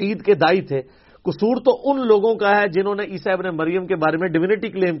 توحید کے دائی تھے. قصور تو ان لوگوں کا ہے جنہوں نے عیسیٰ ابن مریم کے بارے میں ڈیوینٹی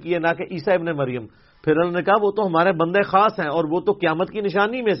کلیم کی ہے, نہ کہ عیسیٰ ابن مریم. پھر انہوں نے کہا وہ تو ہمارے بندے خاص ہیں اور وہ تو قیامت کی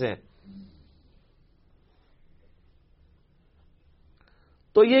نشانی میں سے ہیں.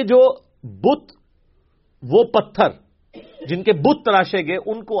 تو یہ جو بت, وہ پتھر جن کے بت تراشے گئے,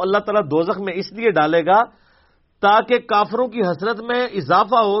 ان کو اللہ تعالیٰ دوزخ میں اس لیے ڈالے گا تاکہ کافروں کی حسرت میں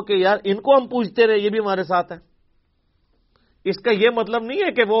اضافہ ہو کہ یار ان کو ہم پوجتے رہے, یہ بھی ہمارے ساتھ ہیں. اس کا یہ مطلب نہیں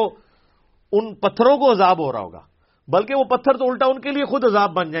ہے کہ وہ ان پتھروں کو عذاب ہو رہا ہوگا, بلکہ وہ پتھر تو الٹا ان کے لیے خود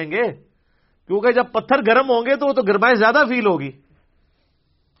عذاب بن جائیں گے, کیونکہ جب پتھر گرم ہوں گے تو وہ تو گرمائی زیادہ فیل ہوگی.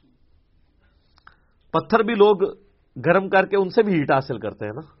 پتھر بھی لوگ گرم کر کے ان سے بھی ہیٹ حاصل کرتے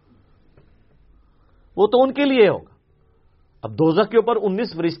ہیں نا, وہ تو ان کے لیے ہوگا. اب دوزخ کے اوپر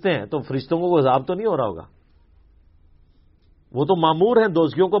 19 فرشتے ہیں, تو فرشتوں کو عذاب تو نہیں ہو رہا ہوگا, وہ تو مامور ہیں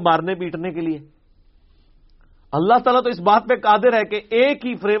دوزخیوں کو مارنے پیٹنے کے لیے. اللہ تعالیٰ تو اس بات پہ قادر ہے کہ ایک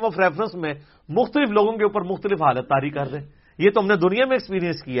ہی فریم آف ریفرنس میں مختلف لوگوں کے اوپر مختلف حالت طاری کر دیں. یہ تو ہم نے دنیا میں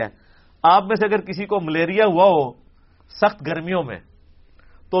ایکسپیرینس کیا ہے. آپ میں سے اگر کسی کو ملیریا ہوا ہو سخت گرمیوں میں,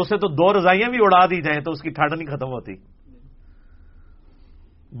 تو اسے تو 2 رضائیاں بھی اڑا دی جائیں تو اس کی ٹھنڈ نہیں ختم ہوتی.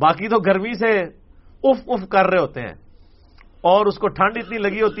 باقی تو گرمی سے اف اف کر رہے ہوتے ہیں, اور اس کو ٹھنڈ اتنی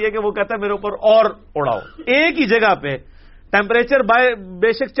لگی ہوتی ہے کہ وہ کہتا ہے میرے اوپر اور اڑاؤ. ایک ہی جگہ پہ ٹیمپریچر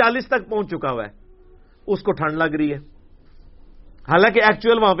بے شک 40 تک پہنچ چکا ہوا ہے, اس کو ٹھنڈ لگ رہی ہے, حالانکہ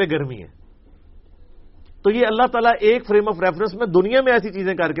ایکچوئل وہاں پہ گرمی ہے. تو یہ اللہ تعالیٰ ایک فریم آف ریفرنس میں دنیا میں ایسی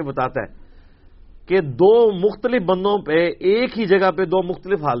چیزیں کر کے بتاتا ہے کہ 2 مختلف بندوں پہ ایک ہی جگہ پہ 2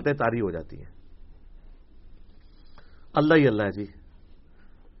 مختلف حالتیں طاری ہو جاتی ہیں. اللہ ہی اللہ ہے جی.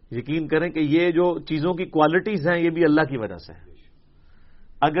 یقین کریں کہ یہ جو چیزوں کی کوالٹیز ہیں یہ بھی اللہ کی وجہ سے ہے.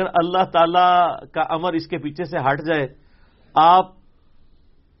 اگر اللہ تعالی کا امر اس کے پیچھے سے ہٹ جائے, آپ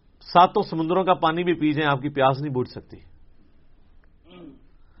 7 سمندروں کا پانی بھی پی جائیں آپ کی پیاس نہیں بجھ سکتی.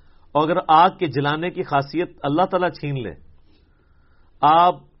 اور اگر آگ کے جلانے کی خاصیت اللہ تعالیٰ چھین لے,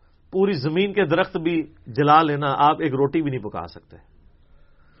 آپ پوری زمین کے درخت بھی جلا لینا, آپ ایک روٹی بھی نہیں پکا سکتے,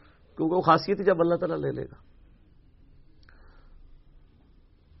 کیونکہ وہ خاصیت ہی جب اللہ تعالیٰ لے لے گا.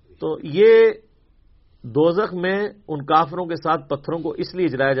 تو یہ دوزخ میں ان کافروں کے ساتھ پتھروں کو اس لیے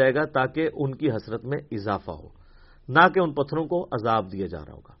جلایا جائے گا تاکہ ان کی حسرت میں اضافہ ہو, نہ کہ ان پتھروں کو عذاب دیا جا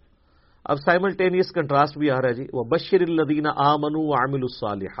رہا ہوگا. اب سائملٹینیس کنٹراسٹ بھی آ رہا ہے جی. وَبَشِّرِ الَّذِينَ آمَنُوا وَعَمِلُوا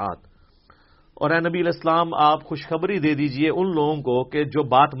الصَّالِحَاتِ, اور اے نبی علیہ السلام آپ خوشخبری دے دیجئے ان لوگوں کو کہ جو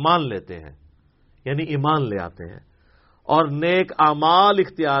بات مان لیتے ہیں, یعنی ایمان لے آتے ہیں اور نیک اعمال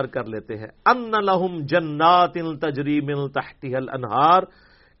اختیار کر لیتے ہیں, أَنَّ لَهُمْ جَنَّاتٍ تَجْرِي مِن تَحْتِهَا الْأَنْهَارُ,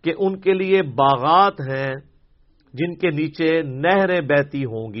 کہ ان کے لیے باغات ہیں جن کے نیچے نہریں بہتی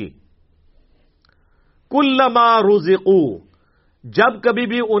ہوں گی. كُلَّمَا رُزِقُوا, جب کبھی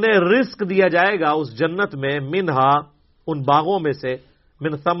بھی انہیں رزق دیا جائے گا اس جنت میں, منہا ان باغوں میں سے,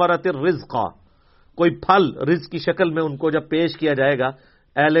 من ثمرۃ الرزق, کوئی پھل رزق کی شکل میں ان کو جب پیش کیا جائے گا,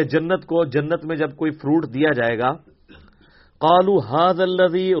 اہل جنت کو جنت میں جب کوئی فروٹ دیا جائے گا, قالوا هذا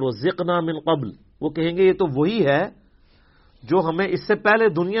الذي رزقنا من قبل, وہ کہیں گے یہ تو وہی ہے جو ہمیں اس سے پہلے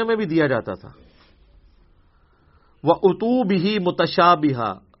دنیا میں بھی دیا جاتا تھا. وَأُتُوا بِهِ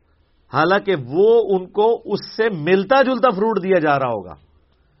مُتَشَابِهًا, حالانکہ وہ ان کو اس سے ملتا جلتا فروٹ دیا جا رہا ہوگا,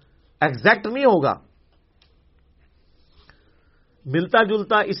 ایگزیکٹ نہیں ہوگا. ملتا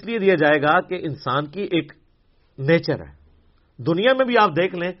جلتا اس لیے دیا جائے گا کہ انسان کی ایک نیچر ہے. دنیا میں بھی آپ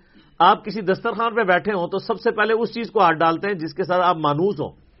دیکھ لیں, آپ کسی دسترخوان پہ بیٹھے ہوں تو سب سے پہلے اس چیز کو ہاتھ ڈالتے ہیں جس کے ساتھ آپ مانوس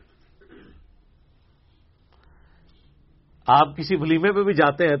ہوں. آپ کسی ولیمے پہ بھی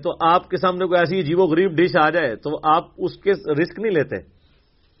جاتے ہیں تو آپ کے سامنے کوئی ایسی عجیب و غریب ڈش آ جائے تو آپ اس کے رسک نہیں لیتے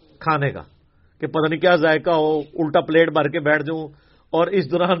کھانے کا کہ پتہ نہیں کیا ذائقہ ہو, الٹا پلیٹ بھر کے بیٹھ جاؤں اور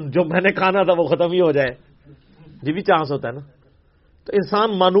اس دوران جو میں نے کھانا تھا وہ ختم ہی ہو جائے. یہ بھی چانس ہوتا ہے نا. تو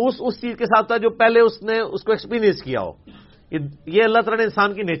انسان مانوس اس چیز کے ساتھ تھا جو پہلے اس نے اس کو ایکسپیرینس کیا ہو. یہ اللہ تعالیٰ نے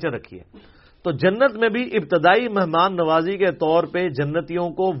انسان کی نیچر رکھی ہے. تو جنت میں بھی ابتدائی مہمان نوازی کے طور پہ جنتیوں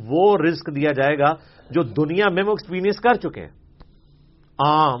کو وہ رزق دیا جائے گا جو دنیا میں وہ ایکسپیرینس کر چکے ہیں.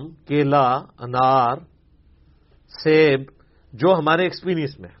 آم، کیلا، انار، سیب، جو ہمارے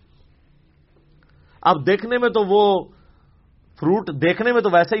ایکسپیرینس میں. اب دیکھنے میں تو وہ فروٹ دیکھنے میں تو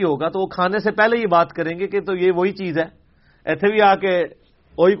ویسا ہی ہوگا، تو وہ کھانے سے پہلے ہی بات کریں گے کہ تو یہ وہی چیز ہے، ایتھے بھی آ کے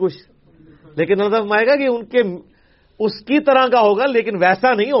وہی کچھ. لیکن اللہ فرمائے گا کہ ان کے اس کی طرح کا ہوگا لیکن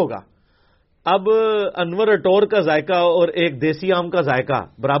ویسا نہیں ہوگا. اب انور اٹور کا ذائقہ اور ایک دیسی آم کا ذائقہ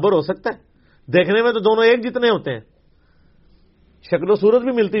برابر ہو سکتا ہے؟ دیکھنے میں تو دونوں ایک جتنے ہوتے ہیں، شکل و صورت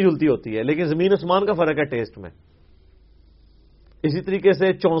بھی ملتی جلتی ہوتی ہے، لیکن زمین آسمان کا فرق ہے ٹیسٹ میں. اسی طریقے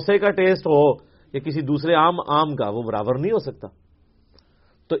سے چونسے کا ٹیسٹ ہو یا کسی دوسرے آم کا، وہ برابر نہیں ہو سکتا.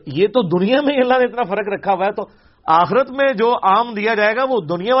 تو یہ تو دنیا میں اللہ نے اتنا فرق رکھا ہوا ہے، تو آخرت میں جو آم دیا جائے گا وہ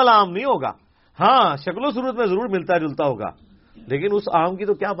دنیا والا آم نہیں ہوگا. ہاں شکل و صورت میں ضرور ملتا جلتا ہوگا، لیکن اس آم کی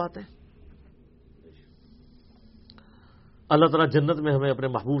تو کیا بات ہے. اللہ تعالیٰ جنت میں ہمیں اپنے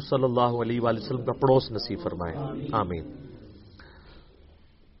محبوب صلی اللہ علیہ وآلہ وسلم کا پڑوس نصیب فرمائے، آمین.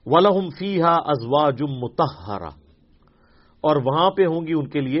 وَلَهُمْ فِيهَا أَزْوَاجٌ مُطَهَّرَةٌ، اور وہاں پہ ہوں گی ان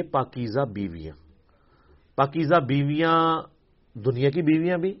کے لیے پاکیزہ بیویاں. پاکیزہ بیویاں دنیا کی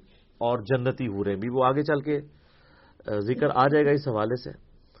بیویاں بھی اور جنتی حوریں بھی، وہ آگے چل کے ذکر آ جائے گا اس حوالے سے.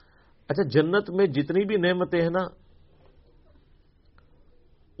 اچھا، جنت میں جتنی بھی نعمتیں ہیں نا،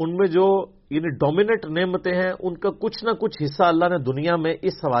 ان میں جو یعنی ڈومیننٹ نعمتیں ہیں، ان کا کچھ نہ کچھ حصہ اللہ نے دنیا میں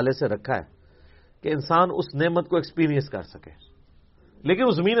اس حوالے سے رکھا ہے کہ انسان اس نعمت کو ایکسپیرینس کر سکے. لیکن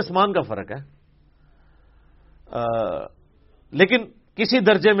وہ زمین آسمان کا فرق ہے، لیکن کسی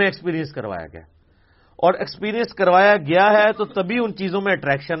درجے میں ایکسپیرینس کروایا گیا، اور ایکسپیرینس کروایا گیا ہے تو تبھی ان چیزوں میں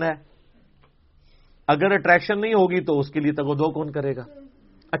اٹریکشن ہے. اگر اٹریکشن نہیں ہوگی تو اس کے لیے تگ و دو کون کرے گا.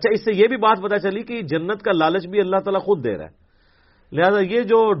 اچھا، اس سے یہ بھی بات پتہ چلی کہ جنت کا لالچ بھی اللہ تعالیٰ خود دے رہا ہے. لہذا یہ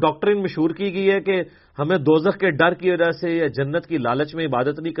جو ڈاکٹرین مشہور کی گئی ہے کہ ہمیں دوزخ کے ڈر کی وجہ سے یا جنت کی لالچ میں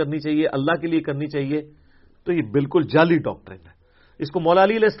عبادت نہیں کرنی چاہیے، اللہ کے لیے کرنی چاہیے، تو یہ بالکل جعلی ڈاکٹرین ہے. اس کو مولا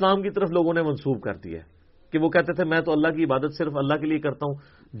علی علیہ السلام کی طرف لوگوں نے منسوب کر دیا ہے کہ وہ کہتے تھے میں تو اللہ کی عبادت صرف اللہ کے لیے کرتا ہوں،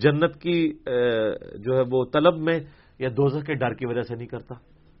 جنت کی جو ہے وہ طلب میں یا دوزخ کے ڈر کی وجہ سے نہیں کرتا.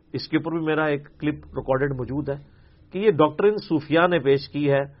 اس کے اوپر بھی میرا ایک کلپ ریکارڈڈ موجود ہے کہ یہ ڈاکٹرین صوفیاء نے پیش کی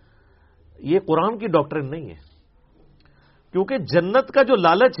ہے، یہ قرآن کی ڈاکٹرین نہیں ہے. کیونکہ جنت کا جو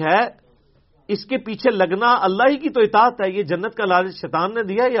لالچ ہے اس کے پیچھے لگنا اللہ ہی کی تو اطاعت ہے. یہ جنت کا لالچ شیطان نے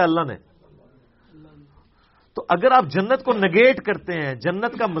دیا یا اللہ نے؟ تو اگر آپ جنت کو نگیٹ کرتے ہیں،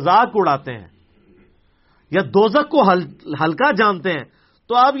 جنت کا مذاق اڑاتے ہیں یا دوزخ کو ہلکا جانتے ہیں،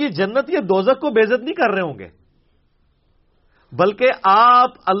 تو آپ یہ جنت یا دوزخ کو بے عزت نہیں کر رہے ہوں گے، بلکہ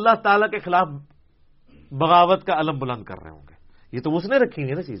آپ اللہ تعالی کے خلاف بغاوت کا علم بلند کر رہے ہوں گے. یہ تو اس نے رکھی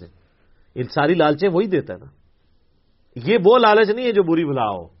ہیں نا چیزیں، ان ساری لالچیں وہی دیتا ہے نا. یہ وہ لالچ نہیں ہے جو بری بلا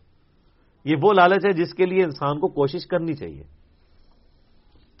ہو، یہ وہ لالچ ہے جس کے لیے انسان کو کوشش کرنی چاہیے.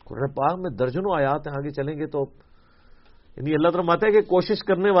 قرآن پاک میں درجنوں آیات ہیں، آگے چلیں گے تو یعنی اللہ تعالیٰ فرماتا ہے کہ کوشش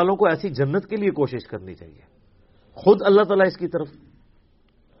کرنے والوں کو ایسی جنت کے لیے کوشش کرنی چاہیے، خود اللہ تعالیٰ اس کی طرف.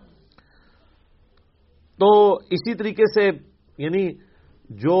 تو اسی طریقے سے یعنی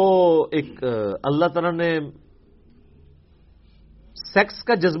جو ایک اللہ تعالیٰ نے سیکس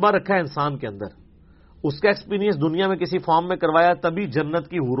کا جذبہ رکھا ہے انسان کے اندر، اس کا ایکسپیرینس دنیا میں کسی فارم میں کروایا، تبھی جنت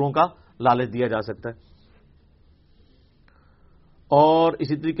کی حوروں کا لالچ دیا جا سکتا ہے. اور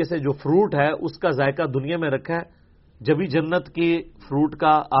اسی طریقے سے جو فروٹ ہے اس کا ذائقہ دنیا میں رکھا ہے، جبھی جنت کی فروٹ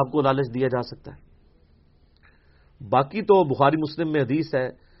کا آپ کو لالچ دیا جا سکتا ہے. باقی تو بخاری مسلم میں حدیث ہے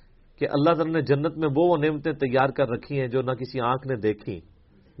کہ اللہ تعالیٰ نے جنت میں وہ نعمتیں تیار کر رکھی ہیں جو نہ کسی آنکھ نے دیکھی،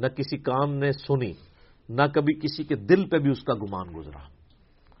 نہ کسی کان نے سنی، نہ کبھی کسی کے دل پہ بھی اس کا گمان گزرا.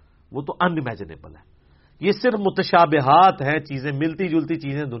 وہ تو ان امیجنیبل ہے. یہ صرف متشابہات ہیں، چیزیں ملتی جلتی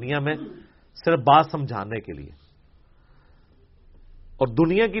چیزیں دنیا میں، صرف بات سمجھانے کے لیے. اور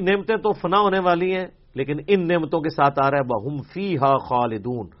دنیا کی نعمتیں تو فنا ہونے والی ہیں، لیکن ان نعمتوں کے ساتھ آ رہا ہے وَهُمْ فِيهَا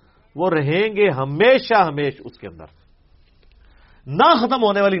خَالِدُونَ، وہ رہیں گے ہمیشہ ہمیش اس کے اندر. نہ ختم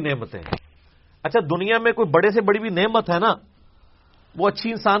ہونے والی نعمتیں. اچھا، دنیا میں کوئی بڑے سے بڑی بھی نعمت ہے نا، وہ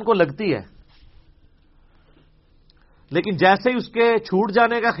اچھی انسان کو لگتی ہے، لیکن جیسے ہی اس کے چھوٹ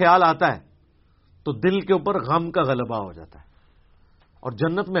جانے کا خیال آتا ہے تو دل کے اوپر غم کا غلبہ ہو جاتا ہے. اور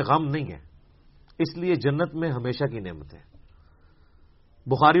جنت میں غم نہیں ہے، اس لیے جنت میں ہمیشہ کی نعمت ہے.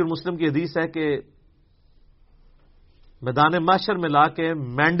 بخاری اور مسلم کی حدیث ہے کہ میدان محشر میں لا کے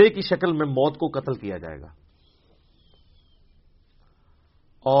مینڈے کی شکل میں موت کو قتل کیا جائے گا،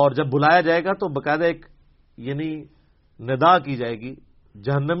 اور جب بلایا جائے گا تو باقاعدہ ایک یعنی ندا کی جائے گی.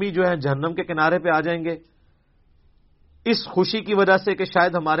 جہنمی جو ہے جہنم کے کنارے پہ آ جائیں گے اس خوشی کی وجہ سے کہ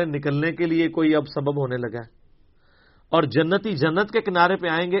شاید ہمارے نکلنے کے لیے کوئی اب سبب ہونے لگا ہے. اور جنتی جنت کے کنارے پہ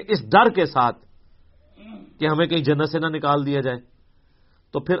آئیں گے اس ڈر کے ساتھ کہ ہمیں کہیں جنت سے نہ نکال دیا جائے،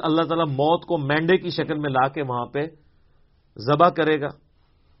 تو پھر اللہ تعالیٰ موت کو مینڈے کی شکل میں لا کے وہاں پہ ذبح کرے گا،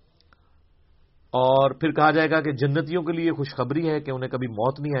 اور پھر کہا جائے گا کہ جنتیوں کے لیے خوشخبری ہے کہ انہیں کبھی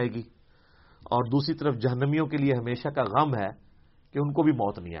موت نہیں آئے گی، اور دوسری طرف جہنمیوں کے لیے ہمیشہ کا غم ہے کہ ان کو بھی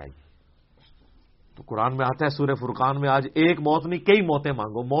موت نہیں آئے گی۔ تو قرآن میں آتا ہے سورہ فرقان میں، آج ایک موت نہیں کئی موتیں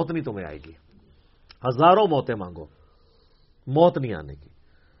مانگو، موت نہیں تمہیں آئے گی، ہزاروں موتیں مانگو، موت نہیں آنے کی،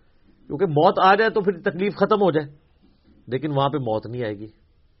 کیونکہ موت آ جائے تو پھر تکلیف ختم ہو جائے، لیکن وہاں پہ موت نہیں آئے گی۔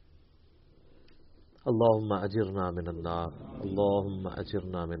 اللہم اجرنا من النار، اللہم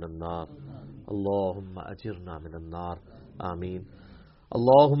اجرنا من النار، اللہم اجرنا من النار، آمین۔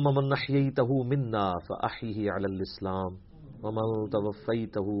 اللہم من احییتہ منا فاحیہ علی الاسلام ومن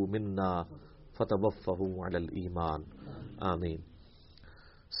توفیتہ منا فتوفہ علی الایمان، آمین۔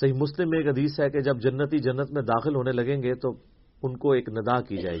 صحیح مسلم میں ایک حدیث ہے کہ جب جنتی جنت میں داخل ہونے لگیں گے تو ان کو ایک ندا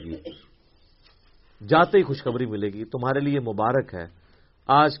کی جائے گی، جاتے ہی خوشخبری ملے گی، تمہارے لیے مبارک ہے،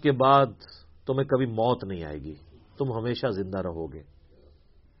 آج کے بعد تمہیں کبھی موت نہیں آئے گی، تم ہمیشہ زندہ رہو گے،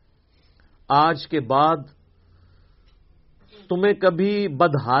 آج کے بعد تمہیں کبھی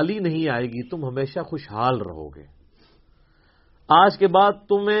بدحالی نہیں آئے گی، تم ہمیشہ خوشحال رہو گے، آج کے بعد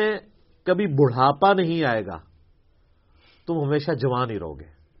تمہیں کبھی بڑھاپا نہیں آئے گا، تم ہمیشہ جوان ہی رہو گے،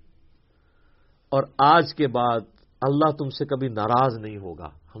 اور آج کے بعد اللہ تم سے کبھی ناراض نہیں ہوگا،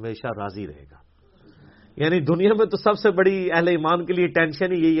 ہمیشہ راضی رہے گا۔ یعنی دنیا میں تو سب سے بڑی اہل ایمان کے لیے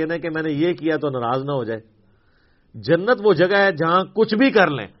ٹینشن ہی یہی ہے نا کہ میں نے یہ کیا تو ناراض نہ ہو جائے۔ جنت وہ جگہ ہے جہاں کچھ بھی کر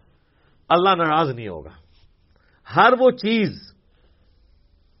لیں اللہ ناراض نہیں ہوگا، ہر وہ چیز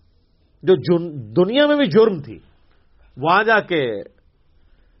جو دنیا میں بھی جرم تھی وہاں جا کے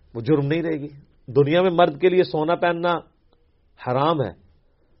وہ جرم نہیں رہے گی۔ دنیا میں مرد کے لیے سونا پہننا حرام ہے،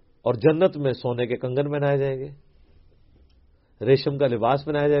 اور جنت میں سونے کے کنگن پہنائے جائیں گے، ریشم کا لباس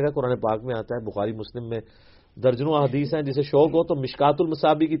پہنایا جائے گا۔ قرآن پاک میں آتا ہے، بخاری مسلم میں درجنوں احادیث ہیں، جسے شوق ہو تو مشکات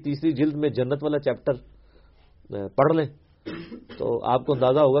المصابیح کی 3 جلد میں جنت والا چیپٹر پڑھ لیں تو آپ کو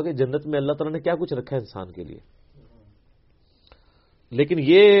اندازہ ہوگا کہ جنت میں اللہ تعالیٰ نے کیا کچھ رکھا ہے انسان کے لیے۔ لیکن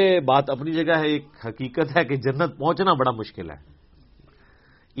یہ بات اپنی جگہ ہے، ایک حقیقت ہے کہ جنت پہنچنا بڑا مشکل ہے،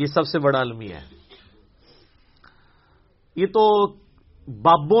 یہ سب سے بڑا المیہ ہے۔ یہ تو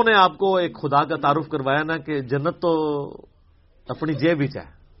بابوں نے آپ کو ایک خدا کا تعارف کروایا نا کہ جنت تو اپنی جیب ہی ہے،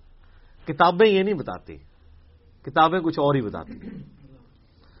 کتابیں یہ نہیں بتاتی، کتابیں کچھ اور ہی بتاتی۔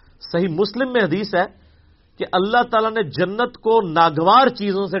 صحیح مسلم میں حدیث ہے کہ اللہ تعالیٰ نے جنت کو ناگوار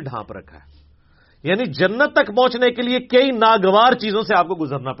چیزوں سے ڈھانپ رکھا ہے، یعنی جنت تک پہنچنے کے لیے کئی ناگوار چیزوں سے آپ کو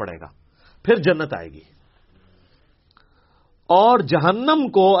گزرنا پڑے گا، پھر جنت آئے گی۔ اور جہنم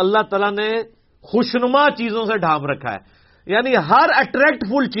کو اللہ تعالیٰ نے خوشنما چیزوں سے ڈھانپ رکھا ہے، یعنی ہر اٹریکٹ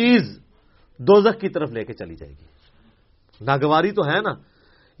فل چیز دوزخ کی طرف لے کے چلی جائے گی۔ ناگواری تو ہے نا،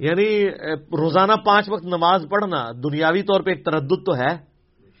 یعنی روزانہ 5 وقت نماز پڑھنا دنیاوی طور پہ ایک تردد تو ہے،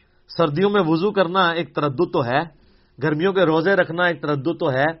 سردیوں میں وضو کرنا ایک تردد تو ہے، گرمیوں کے روزے رکھنا ایک تردد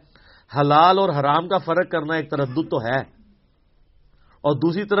تو ہے، حلال اور حرام کا فرق کرنا ایک تردد تو ہے، اور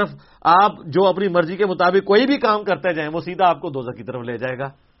دوسری طرف آپ جو اپنی مرضی کے مطابق کوئی بھی کام کرتے جائیں وہ سیدھا آپ کو دوزخ کی طرف لے جائے گا،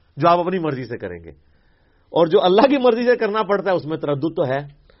 جو آپ اپنی مرضی سے کریں گے، اور جو اللہ کی مرضی سے کرنا پڑتا ہے اس میں تردد تو ہے،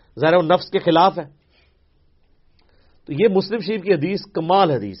 ظاہر وہ نفس کے خلاف ہے۔ تو یہ مسلم شریف کی حدیث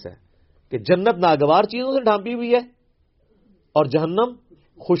کمال حدیث ہے کہ جنت ناگوار چیزوں سے ڈھانپی ہوئی ہے اور جہنم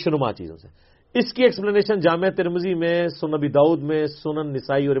خوشنما چیزوں سے۔ اس کی ایکسپلینیشن جامع ترمذی میں، سنن ابی داؤد میں، سنن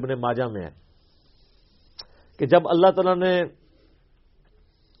نسائی اور ابن ماجہ میں ہے کہ جب اللہ تعالیٰ نے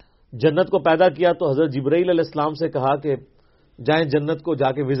جنت کو پیدا کیا تو حضرت جبرائیل علیہ السلام سے کہا کہ جائیں جنت کو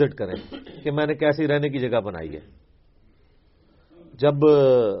جا کے وزٹ کریں کہ میں نے کیسی رہنے کی جگہ بنائی ہے۔ جب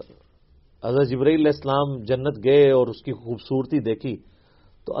حضرت جبرائیل علیہ السلام جنت گئے اور اس کی خوبصورتی دیکھی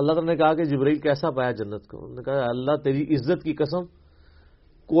تو اللہ تعالیٰ نے کہا کہ جبرائیل کیسا پایا جنت کو؟ انہوں نے کہا اللہ تیری عزت کی قسم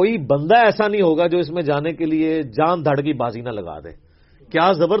کوئی بندہ ایسا نہیں ہوگا جو اس میں جانے کے لیے جان دھڑ کی بازی نہ لگا دے،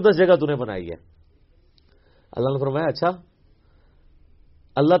 کیا زبردست جگہ تو نے بنائی ہے۔ اللہ نے فرمایا اچھا،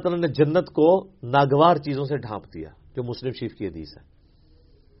 اللہ تعالیٰ نے جنت کو ناگوار چیزوں سے ڈھانپ دیا، جو مسلم شریف کی حدیث ہے،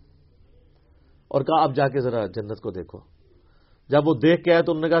 اور کہا اب جا کے ذرا جنت کو دیکھو۔ جب وہ دیکھ کے آئے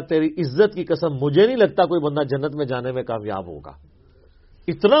تو انہوں نے کہا تیری عزت کی قسم مجھے نہیں لگتا کوئی بندہ جنت میں جانے میں کامیاب ہوگا،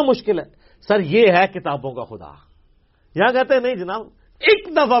 اتنا مشکل ہے۔ سر یہ ہے کتابوں کا خدا، یہاں کہتے ہیں نہیں جناب ایک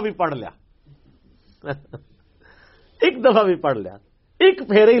دفعہ بھی پڑھ لیا ایک دفعہ بھی پڑھ لیا ایک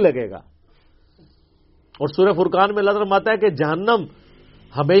پھیرا ہی لگے گا۔ اور سورہ فرقان میں اللہ تعالیٰ فرماتا ہے کہ جہنم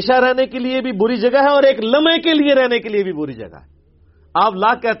ہمیشہ رہنے کے لیے بھی بری جگہ ہے اور ایک لمحے کے لیے رہنے کے لیے بھی بری جگہ ہے۔ آپ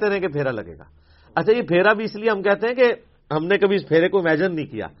لاکھ کہتے رہے کہ پھیرا لگے گا۔ اچھا یہ پھیرا بھی اس لیے ہم کہتے ہیں کہ ہم نے کبھی اس پھیرے کو امیجن نہیں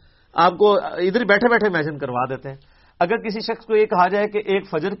کیا، آپ کو ادھر بیٹھے بیٹھے امیجن کروا دیتے ہیں۔ اگر کسی شخص کو یہ کہا جائے کہ ایک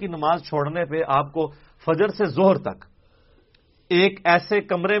فجر کی نماز چھوڑنے پہ آپ کو فجر سے ظہر تک ایک ایسے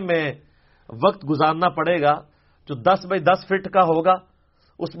کمرے میں وقت گزارنا پڑے گا جو 10 بائی 10 فٹ کا ہوگا،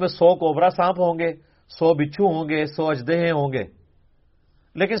 اس میں 100 کوبرا سانپ ہوں گے، 100 بچھو ہوں گے، 100 اژدہے ہوں گے،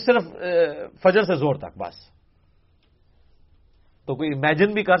 لیکن صرف فجر سے ظہر تک بس، تو کوئی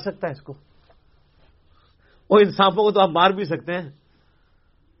امیجن بھی کر سکتا ہے اس کو؟ وہ ان سانپوں کو تو آپ مار بھی سکتے ہیں،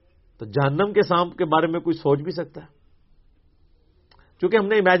 تو جہنم کے سانپ کے بارے میں کوئی سوچ بھی سکتا ہے؟ چونکہ ہم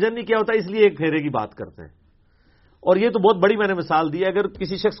نے امیجن نہیں کیا ہوتا اس لیے ایک پھیرے کی بات کرتے ہیں. اور یہ تو بہت بڑی میں نے مثال دی ہے. اگر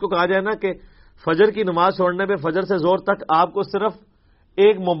کسی شخص کو کہا جائے نا کہ فجر کی نماز چھوڑنے پہ فجر سے زور تک آپ کو صرف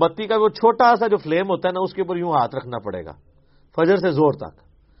ایک موم بتی کا وہ چھوٹا سا جو فلیم ہوتا ہے نا اس کے اوپر یوں ہاتھ رکھنا پڑے گا فجر سے زور تک،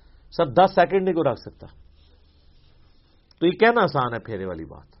 سر 10 سیکنڈ نہیں کو رکھ سکتا. تو یہ کہنا آسان ہے پھیرے والی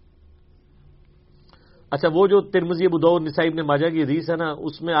بات. اچھا وہ جو ترمذی ابو داؤد نسائی ابن ماجہ کی حدیث ہے نا،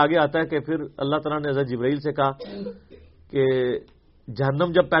 اس میں آگے آتا ہے کہ پھر اللہ تعالیٰ نے حضرت جبرائیل سے کہا کہ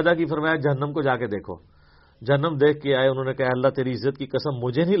جہنم جب پیدا کی، فرمایا جہنم کو جا کے دیکھو. جہنم دیکھ کے آئے، انہوں نے کہا اللہ تیری عزت کی قسم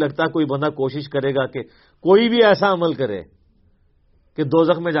مجھے نہیں لگتا کوئی بندہ کوشش کرے گا کہ کوئی بھی ایسا عمل کرے کہ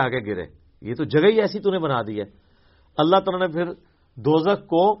دوزخ میں جا کے گرے. یہ تو جگہ ہی ایسی تو نے بنا دی ہے. اللہ تعالیٰ نے پھر دوزخ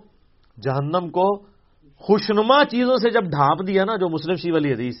کو، جہنم کو خوشنما چیزوں سے جب ڈھانپ دیا نا، جو مسلم شریف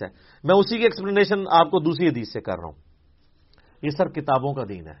والی حدیث ہے، میں اسی کی ایکسپلینیشن آپ کو دوسری حدیث سے کر رہا ہوں. یہ سر کتابوں کا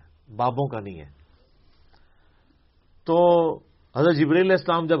دین ہے، بابوں کا نہیں ہے. تو حضرت جبرائیل علیہ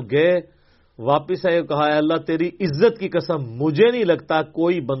السلام جب گئے واپس آئے، کہا ہے اللہ تیری عزت کی قسم مجھے نہیں لگتا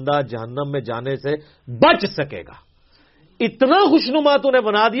کوئی بندہ جہنم میں جانے سے بچ سکے گا. اتنا خوشنما تو نے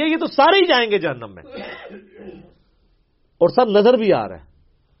بنا دیا، یہ تو سارے ہی جائیں گے جہنم میں. اور سب نظر بھی آ رہا ہے،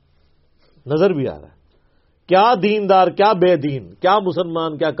 نظر بھی آ رہا ہے. کیا دیندار، کیا بے دین، کیا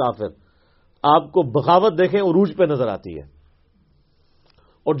مسلمان، کیا کافر. آپ کو بغاوت دیکھیں عروج پہ نظر آتی ہے.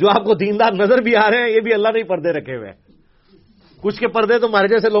 اور جو آپ کو دیندار نظر بھی آ رہے ہیں یہ بھی اللہ نے پردے رکھے ہوئے ہیں. کچھ کے پردے تو ہمارے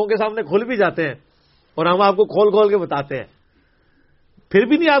جیسے لوگوں کے سامنے کھل بھی جاتے ہیں اور ہم آپ کو کھول کھول کے بتاتے ہیں، پھر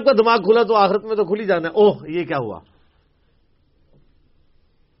بھی نہیں آپ کا دماغ کھلا تو آخرت میں تو کھل ہی جانا ہے. اوہ یہ کیا ہوا.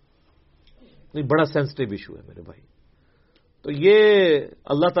 نہیں، بڑا سینسٹیو ایشو ہے میرے بھائی. تو یہ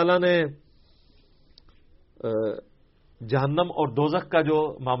اللہ تعالیٰ نے جہنم اور دوزخ کا جو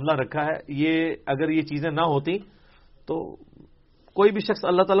معاملہ رکھا ہے، یہ اگر یہ چیزیں نہ ہوتی تو کوئی بھی شخص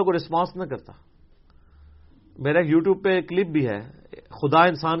اللہ تعالیٰ کو رسپانس نہ کرتا. میرا یوٹیوب پہ کلپ بھی ہے، خدا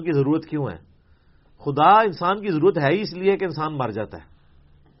انسان کی ضرورت کیوں ہے. خدا انسان کی ضرورت ہے ہی اس لیے کہ انسان مر جاتا ہے.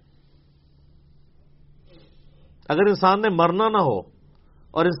 اگر انسان نے مرنا نہ ہو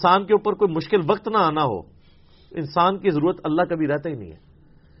اور انسان کے اوپر کوئی مشکل وقت نہ آنا ہو، انسان کی ضرورت اللہ کبھی رہتا ہی نہیں ہے.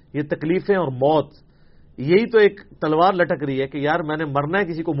 یہ تکلیفیں اور موت، یہی تو ایک تلوار لٹک رہی ہے کہ یار میں نے مرنا ہے،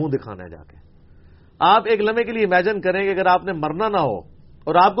 کسی کو منہ دکھانا ہے جا کے. آپ ایک لمحے کے لیے امیجن کریں کہ اگر آپ نے مرنا نہ ہو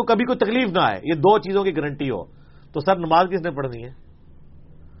اور آپ کو کبھی کوئی تکلیف نہ آئے، یہ دو چیزوں کی گارنٹی ہو، تو سر نماز کس نے پڑھنی ہے؟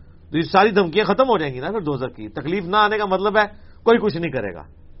 تو یہ ساری دھمکیاں ختم ہو جائیں گی نا پھر دوزخ کی. تکلیف نہ آنے کا مطلب ہے کوئی کچھ نہیں کرے گا.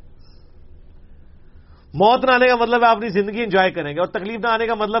 موت نہ آنے کا مطلب ہے اپنی زندگی انجوائے کریں گے. اور تکلیف نہ آنے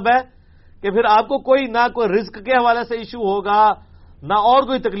کا مطلب ہے کہ پھر آپ کو کوئی نہ کوئی رزق کے حوالے سے ایشو ہوگا، نہ اور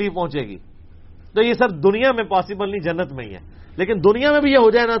کوئی تکلیف پہنچے گی. تو یہ سر دنیا میں پاسبل نہیں، جنت میں ہی ہے. لیکن دنیا میں بھی یہ ہو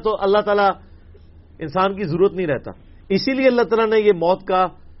جائے نا تو اللہ تعالیٰ انسان کی ضرورت نہیں رہتا. اسی لیے اللہ تعالیٰ نے یہ موت کا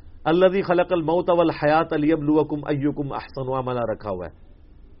الذی خلق الموت والحیات لیبلوکم ایکم احسن عملا رکھا ہوا ہے.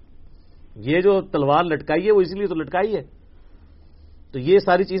 یہ جو تلوار لٹکائی ہے وہ اسی لیے تو لٹکائی ہے. تو یہ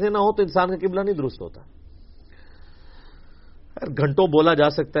ساری چیزیں نہ ہو تو انسان کا قبلہ نہیں درست ہوتا. گھنٹوں بولا جا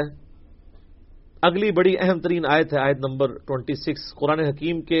سکتا ہے. اگلی بڑی اہم ترین آیت ہے آیت نمبر 26. قرآن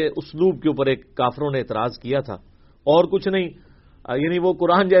حکیم کے اسلوب کے اوپر ایک کافروں نے اعتراض کیا تھا اور کچھ نہیں. یعنی وہ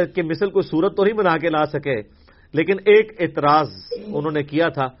قرآن کے مثل کوئی صورت تو نہیں بنا کے لا سکے، لیکن ایک اعتراض انہوں نے کیا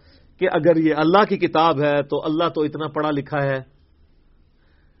تھا کہ اگر یہ اللہ کی کتاب ہے تو اللہ تو اتنا پڑھا لکھا ہے،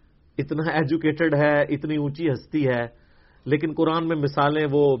 اتنا ایجوکیٹڈ ہے، اتنی اونچی ہستی ہے، لیکن قرآن میں مثالیں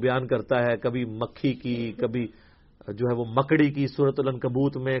وہ بیان کرتا ہے، کبھی مکھی کی، کبھی جو ہے وہ مکڑی کی.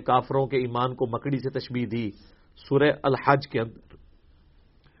 سورۃ-ال-عنکبوت میں کافروں کے ایمان کو مکڑی سے تشبیہ دی. سورہ الحج کے اندر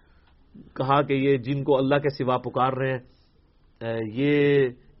کہا کہ یہ جن کو اللہ کے سوا پکار رہے ہیں یہ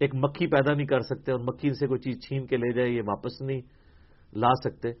ایک مکھی پیدا نہیں کر سکتے، اور مکھی سے کوئی چیز چھین کے لے جائے یہ واپس نہیں لا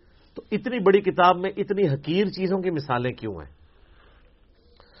سکتے. تو اتنی بڑی کتاب میں اتنی حقیر چیزوں کی مثالیں کیوں ہیں؟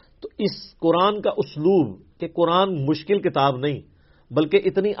 تو اس قرآن کا اسلوب کہ قرآن مشکل کتاب نہیں بلکہ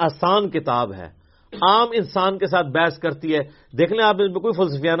اتنی آسان کتاب ہے، عام انسان کے ساتھ بحث کرتی ہے. دیکھ لیں آپ، اس میں کوئی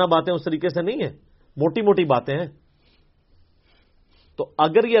فلسفیانہ باتیں اس طریقے سے نہیں ہیں، موٹی موٹی باتیں ہیں. تو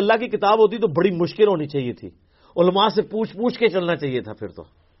اگر یہ اللہ کی کتاب ہوتی تو بڑی مشکل ہونی چاہیے تھی، علماء سے پوچھ کے چلنا چاہیے تھا. پھر تو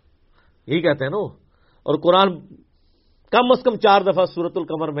یہی کہتے ہیں نا. اور قرآن کم از کم 4 دفعہ سورۃ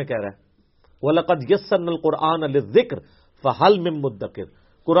القمر میں کہہ رہا ہے وَلَقَدْ يَسَّرْنَا الْقُرْآنَ لِلذِّكْرِ فَهَلْ مِن مُدَّكِرٍ،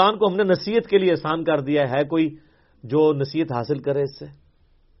 قرآن کو ہم نے نصیحت کے لیے آسان کر دیا ہے کوئی جو نصیحت حاصل کرے اس سے؟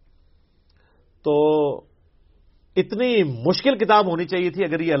 تو اتنی مشکل کتاب ہونی چاہیے تھی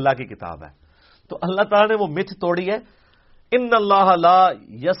اگر یہ اللہ کی کتاب ہے. تو اللہ تعالیٰ نے وہ متھ توڑی ہے. ان اللہ لا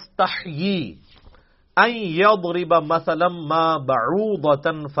یستحیی ان یضرب مثلا ما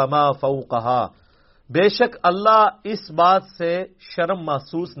بعوضة فما فوقها، بے شک اللہ اس بات سے شرم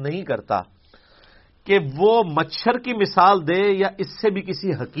محسوس نہیں کرتا کہ وہ مچھر کی مثال دے یا اس سے بھی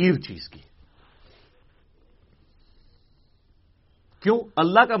کسی حقیر چیز کی. کیوں؟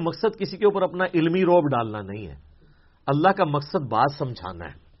 اللہ کا مقصد کسی کے اوپر اپنا علمی روب ڈالنا نہیں ہے. اللہ کا مقصد بات سمجھانا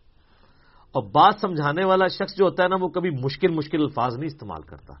ہے، اور بات سمجھانے والا شخص جو ہوتا ہے نا وہ کبھی مشکل الفاظ نہیں استعمال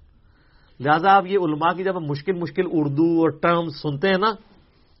کرتا. لہذا آپ یہ علماء کی جب مشکل اردو اور ٹرمز سنتے ہیں نا،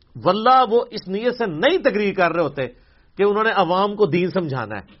 واللہ وہ اس نیت سے نہیں تقریر کر رہے ہوتے کہ انہوں نے عوام کو دین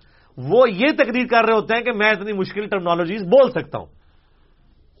سمجھانا ہے، وہ یہ تقریر کر رہے ہوتے ہیں کہ میں اتنی مشکل ٹرمنالوجیز بول سکتا ہوں.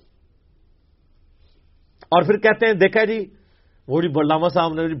 اور پھر کہتے ہیں دیکھا جی وہ علامہ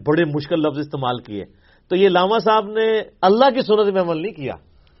صاحب نے بڑے مشکل لفظ استعمال کیے. تو یہ علامہ صاحب نے اللہ کی سنت میں عمل نہیں کیا،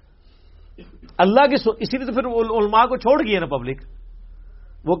 اللہ کی اسی لیے تو پھر علماء کو چھوڑ گئی ہے نا پبلک.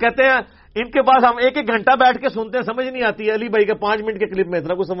 وہ کہتے ہیں ان کے پاس ہم ایک گھنٹہ بیٹھ کے سنتے ہیں، سمجھ نہیں آتی ہے. علی بھائی کا 5 منٹ کے کلپ میں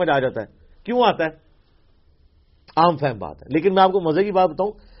اتنا کچھ سمجھ آ جاتا ہے. کیوں آتا ہے؟ عام فہم بات ہے. لیکن میں آپ کو مزے کی بات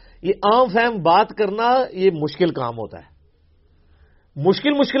بتاؤں، یہ عام فہم بات کرنا یہ مشکل کام ہوتا ہے،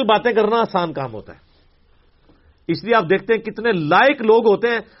 مشکل باتیں کرنا آسان کام ہوتا ہے. اس لیے آپ دیکھتے ہیں کتنے لائق لوگ ہوتے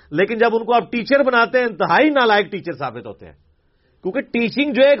ہیں، لیکن جب ان کو آپ ٹیچر بناتے ہیں انتہائی نالائق ٹیچر ثابت ہوتے ہیں. کیونکہ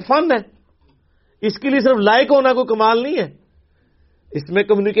ٹیچنگ جو ہے ایک فن ہے، اس کے لیے صرف لائق ہونا کوئی کمال نہیں ہے. اس میں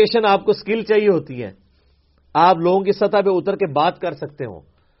کمیونیکیشن آپ کو سکل چاہیے ہوتی ہے، آپ لوگوں کی سطح پہ اتر کے بات کر سکتے ہو.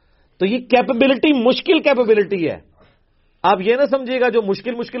 تو یہ کیپیبلٹی مشکل کیپیبلٹی ہے. آپ یہ نہ سمجھیے گا جو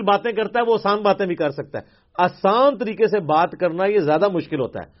مشکل باتیں کرتا ہے وہ آسان باتیں بھی کر سکتا ہے. آسان طریقے سے بات کرنا یہ زیادہ مشکل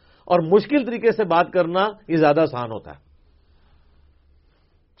ہوتا ہے، اور مشکل طریقے سے بات کرنا یہ زیادہ آسان ہوتا ہے.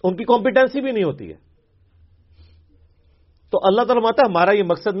 ان کی کمپیٹنسی بھی نہیں ہوتی ہے. تو اللہ تعالیٰ ماتا ہمارا یہ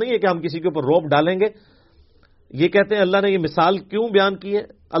مقصد نہیں ہے کہ ہم کسی کے اوپر روب ڈالیں گے. یہ کہتے ہیں اللہ نے یہ مثال کیوں بیان کی ہے؟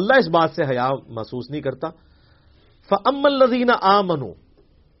 اللہ اس بات سے حیا محسوس نہیں کرتا. فَأَمَّا الَّذِينَ آمَنُوا،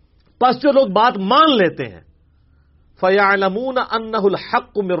 پس جو لوگ بات مان لیتے ہیں، فَيَعْلَمُونَ أَنَّهُ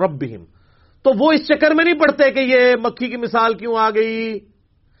الْحَقُّ مِن رَبِّهِمْ، تو وہ اس چکر میں نہیں پڑتے کہ یہ مکھی کی مثال کیوں آ گئی،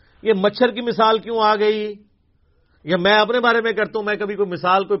 یہ مچھر کی مثال کیوں آ گئی، یا میں اپنے بارے میں کرتا ہوں، میں کبھی کوئی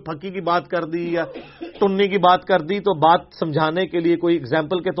مثال کوئی پھکی کی بات کر دی یا ٹنی کی بات کر دی تو بات سمجھانے کے لیے کوئی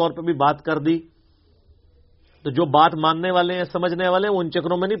اگزامپل کے طور پہ بھی بات کر دی. تو جو بات ماننے والے ہیں سمجھنے والے ہیں وہ ان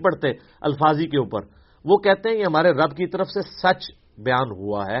چکروں میں نہیں پڑتے الفاظی کے اوپر. وہ کہتے ہیں یہ ہمارے رب کی طرف سے سچ بیان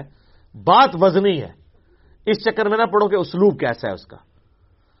ہوا ہے، بات وزنی ہے، اس چکر میں نہ پڑھو کہ اسلوب کیسا ہے اس کا.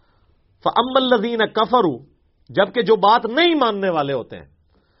 فَأَمَّا الَّذِينَ كَفَرُوا، جبکہ جو بات نہیں ماننے والے ہوتے ہیں،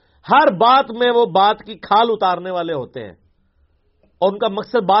 ہر بات میں وہ بات کی کھال اتارنے والے ہوتے ہیں، اور ان کا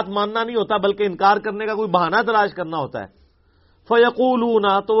مقصد بات ماننا نہیں ہوتا بلکہ انکار کرنے کا کوئی بہانہ تلاش کرنا ہوتا ہے.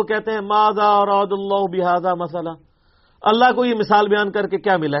 فَيَقُولُونَ، تو وہ کہتے ہیں مَاذَا أَرَادَ اللَّهُ بِهَذَا مَثَلًا، اللہ کو یہ مثال بیان کر کے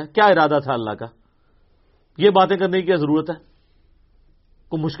کیا ملا ہے، کیا ارادہ تھا اللہ کا، یہ باتیں کرنے کی کیا ضرورت ہے،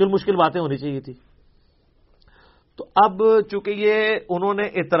 کوئی مشکل باتیں ہونی چاہیے تھی. تو اب چونکہ یہ انہوں نے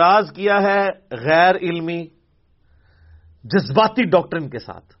اعتراض کیا ہے غیر علمی جذباتی ڈاکٹرن کے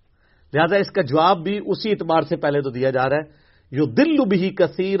ساتھ، لہذا اس کا جواب بھی اسی اعتبار سے پہلے تو دیا جا رہا ہے. یضل بہ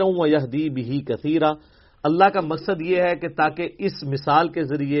کثیرا ویہدی بہ کثیرا، اللہ کا مقصد یہ ہے کہ تاکہ اس مثال کے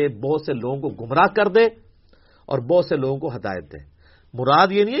ذریعے بہت سے لوگوں کو گمراہ کر دے اور بہت سے لوگوں کو ہدایت دے.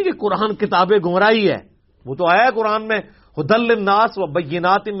 مراد یہ نہیں ہے کہ قرآن کتاب گمراہی ہے، وہ تو آیا ہے قرآن میں ھدی للناس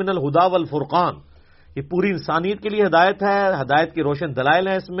وبینات من الھدی والفرقان، یہ پوری انسانیت کے لیے ہدایت ہے، ہدایت کی روشن دلائل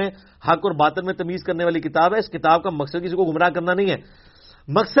ہیں، اس میں حق اور باطل میں تمیز کرنے والی کتاب ہے. اس کتاب کا مقصد کسی کو گمراہ کرنا نہیں ہے،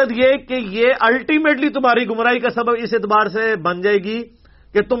 مقصد یہ کہ یہ الٹیمیٹلی تمہاری گمراہی کا سبب اس اعتبار سے بن جائے گی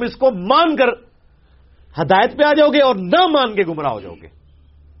کہ تم اس کو مان کر ہدایت پہ آ جاؤ گے اور نہ مان کے گمراہ ہو جاؤ گے.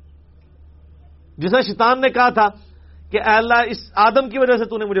 جیسا شیطان نے کہا تھا کہ اے اللہ اس آدم کی وجہ سے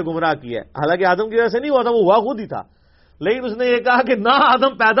تو نے مجھے گمراہ کیا ہے، حالانکہ آدم کی وجہ سے نہیں ہوا تھا، وہ ہوا خود ہی تھا، لیکن اس نے یہ کہا کہ نہ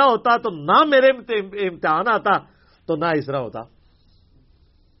آدم پیدا ہوتا تو نہ میرے امتحان آتا تو نہ اسرا ہوتا.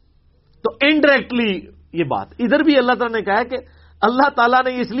 تو انڈائریکٹلی یہ بات ادھر بھی اللہ تعالیٰ نے کہا ہے کہ اللہ تعالیٰ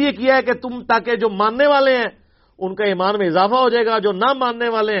نے اس لیے کیا ہے کہ تم تاکہ جو ماننے والے ہیں ان کا ایمان میں اضافہ ہو جائے گا، جو نہ ماننے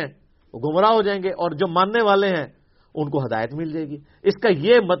والے ہیں وہ گمراہ ہو جائیں گے، اور جو ماننے والے ہیں ان کو ہدایت مل جائے گی. اس کا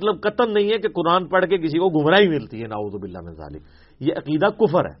یہ مطلب قطعاً نہیں ہے کہ قرآن پڑھ کے کسی کو گمراہی ملتی ہے، نعوذ باللہ من ذالک، یہ عقیدہ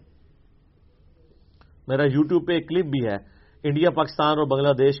کفر ہے. میرا یوٹیوب پہ ایک کلپ بھی ہے، انڈیا پاکستان اور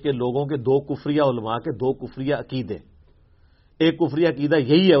بنگلہ دیش کے لوگوں کے 2 کفریہ علماء کے 2 کفریہ عقیدے. ایک کفریہ عقیدہ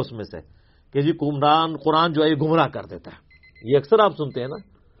یہی ہے اس میں سے کہ جی قرآن جو ہے یہ گمراہ کر دیتا ہے. یہ اکثر آپ سنتے ہیں نا،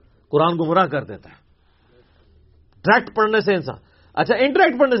 قرآن گمراہ کر دیتا ہے. ڈائریکٹ پڑھنے سے انسان، اچھا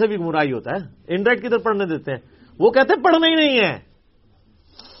انڈائریکٹ پڑھنے سے بھی گمراہی ہوتا ہے. انڈائریکٹ کدھر پڑھنے دیتے ہیں؟ وہ کہتے ہیں پڑھنا ہی نہیں ہے.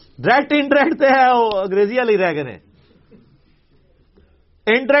 ڈائریکٹ انڈائریکٹ تو ہے وہ انگریزی والی رہ گئے.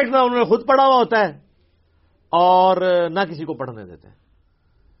 انڈائریکٹ نہ انہوں نے خود پڑھا ہوا ہوتا ہے اور نہ کسی کو پڑھنے دیتے ہیں.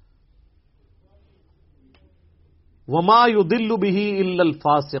 وما يضل به الا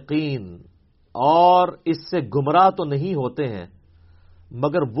الفاسقین، اور اس سے گمراہ تو نہیں ہوتے ہیں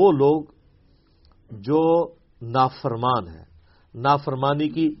مگر وہ لوگ جو نافرمان ہیں، نافرمانی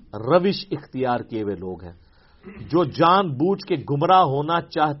کی روش اختیار کیے ہوئے لوگ ہیں، جو جان بوجھ کے گمراہ ہونا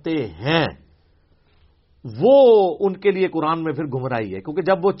چاہتے ہیں. وہ ان کے لیے قرآن میں پھر گمراہی ہے، کیونکہ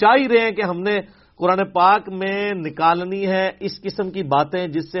جب وہ چاہ ہی رہے ہیں کہ ہم نے قرآن پاک میں نکالنی ہے اس قسم کی باتیں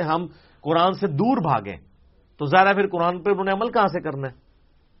جس سے ہم قرآن سے دور بھاگیں، تو ظاہر ہے پھر قرآن پہ انہوں نے عمل کہاں سے کرنا ہے.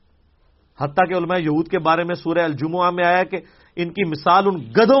 حتیٰ کہ علماء یہود کے بارے میں سورہ الجمعہ میں آیا کہ ان کی مثال ان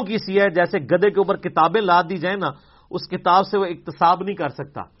گدھوں کی سی ہے، جیسے گدھے کے اوپر کتابیں لاد دی جائیں نا، اس کتاب سے وہ اکتساب نہیں کر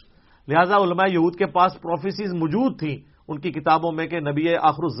سکتا. لہذا علماء یہود کے پاس پروفیسیز موجود تھیں ان کی کتابوں میں کہ نبی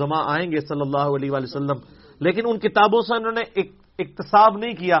آخر الزماں آئیں گے صلی اللہ علیہ وآلہ وسلم، لیکن ان کتابوں سے انہوں نے اکتساب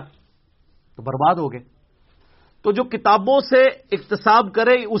نہیں کیا تو برباد ہو گئے. تو جو کتابوں سے اکتساب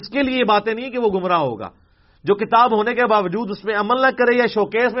کرے اس کے لیے یہ باتیں نہیں کہ وہ گمراہ ہوگا. جو کتاب ہونے کے باوجود اس میں عمل نہ کرے یا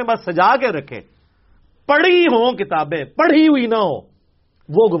شوکیس میں بس سجا کے رکھے، پڑھی ہوں کتابیں پڑھی ہوئی نہ ہو،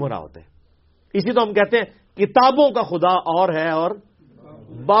 وہ گمراہ ہوتے ہیں. اسی تو ہم کہتے ہیں کتابوں کا خدا اور ہے اور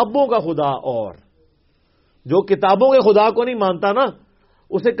بابوں کا خدا اور. جو کتابوں کے خدا کو نہیں مانتا نا،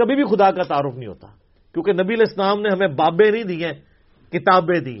 اسے کبھی بھی خدا کا تعارف نہیں ہوتا، کیونکہ نبی علیہ السلام نے ہمیں بابے نہیں دیے،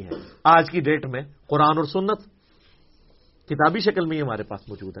 کتابیں دی ہیں. آج کی ڈیٹ میں قرآن اور سنت کتابی شکل میں ہی ہمارے پاس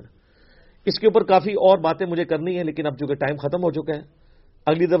موجود ہے. اس کے اوپر کافی اور باتیں مجھے کرنی ہیں، لیکن اب چونکہ ٹائم ختم ہو چکا ہے،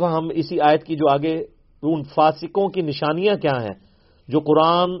 اگلی دفعہ ہم اسی آیت کی جو آگے ان فاسقوں کی نشانیاں کیا ہیں جو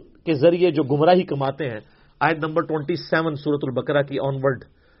قرآن کے ذریعے جو گمراہی کماتے ہیں، آیت نمبر 27 سورۃ البقرہ کی آن ورڈ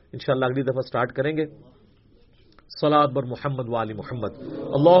انشاءاللہ اگلی دفعہ سٹارٹ کریں گے. صلاۃ بر محمد وآل محمد.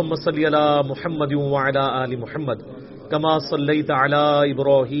 اللہم صلی علی محمد وعلی آل محمد کما صلیت علی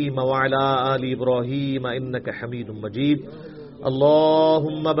ابراہیم وعلی آل ابراہیم انک حمید مجید.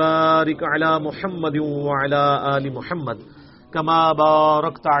 اللہم بارک علی محمد وعلی آل محمد کما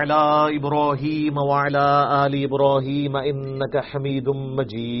بارکت علی ابراہیم وعلی آل ابراہیم انک حمید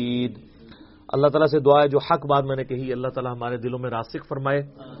مجید. اللہ تعالیٰ سے دعا ہے جو حق بات میں نے کہی اللہ تعالیٰ ہمارے دلوں میں راسخ فرمائے.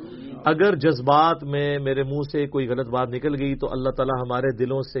 اگر جذبات میں میرے منہ سے کوئی غلط بات نکل گئی تو اللہ تعالیٰ ہمارے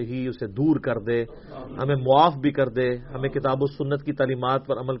دلوں سے ہی اسے دور کر دے، ہمیں معاف بھی کر دے، ہمیں کتاب و سنت کی تعلیمات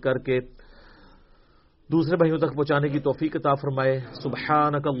پر عمل کر کے دوسرے بھائیوں تک پہنچانے کی توفیق عطا فرمائے.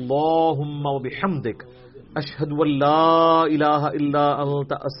 سبحانک اللہم و بحمدک اشہد ان لا الہ الا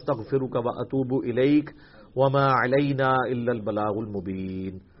انت استغفرک و اتوب الیک وما علینا الا البلاغ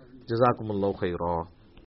المبین. جزاکم اللہ خیرا.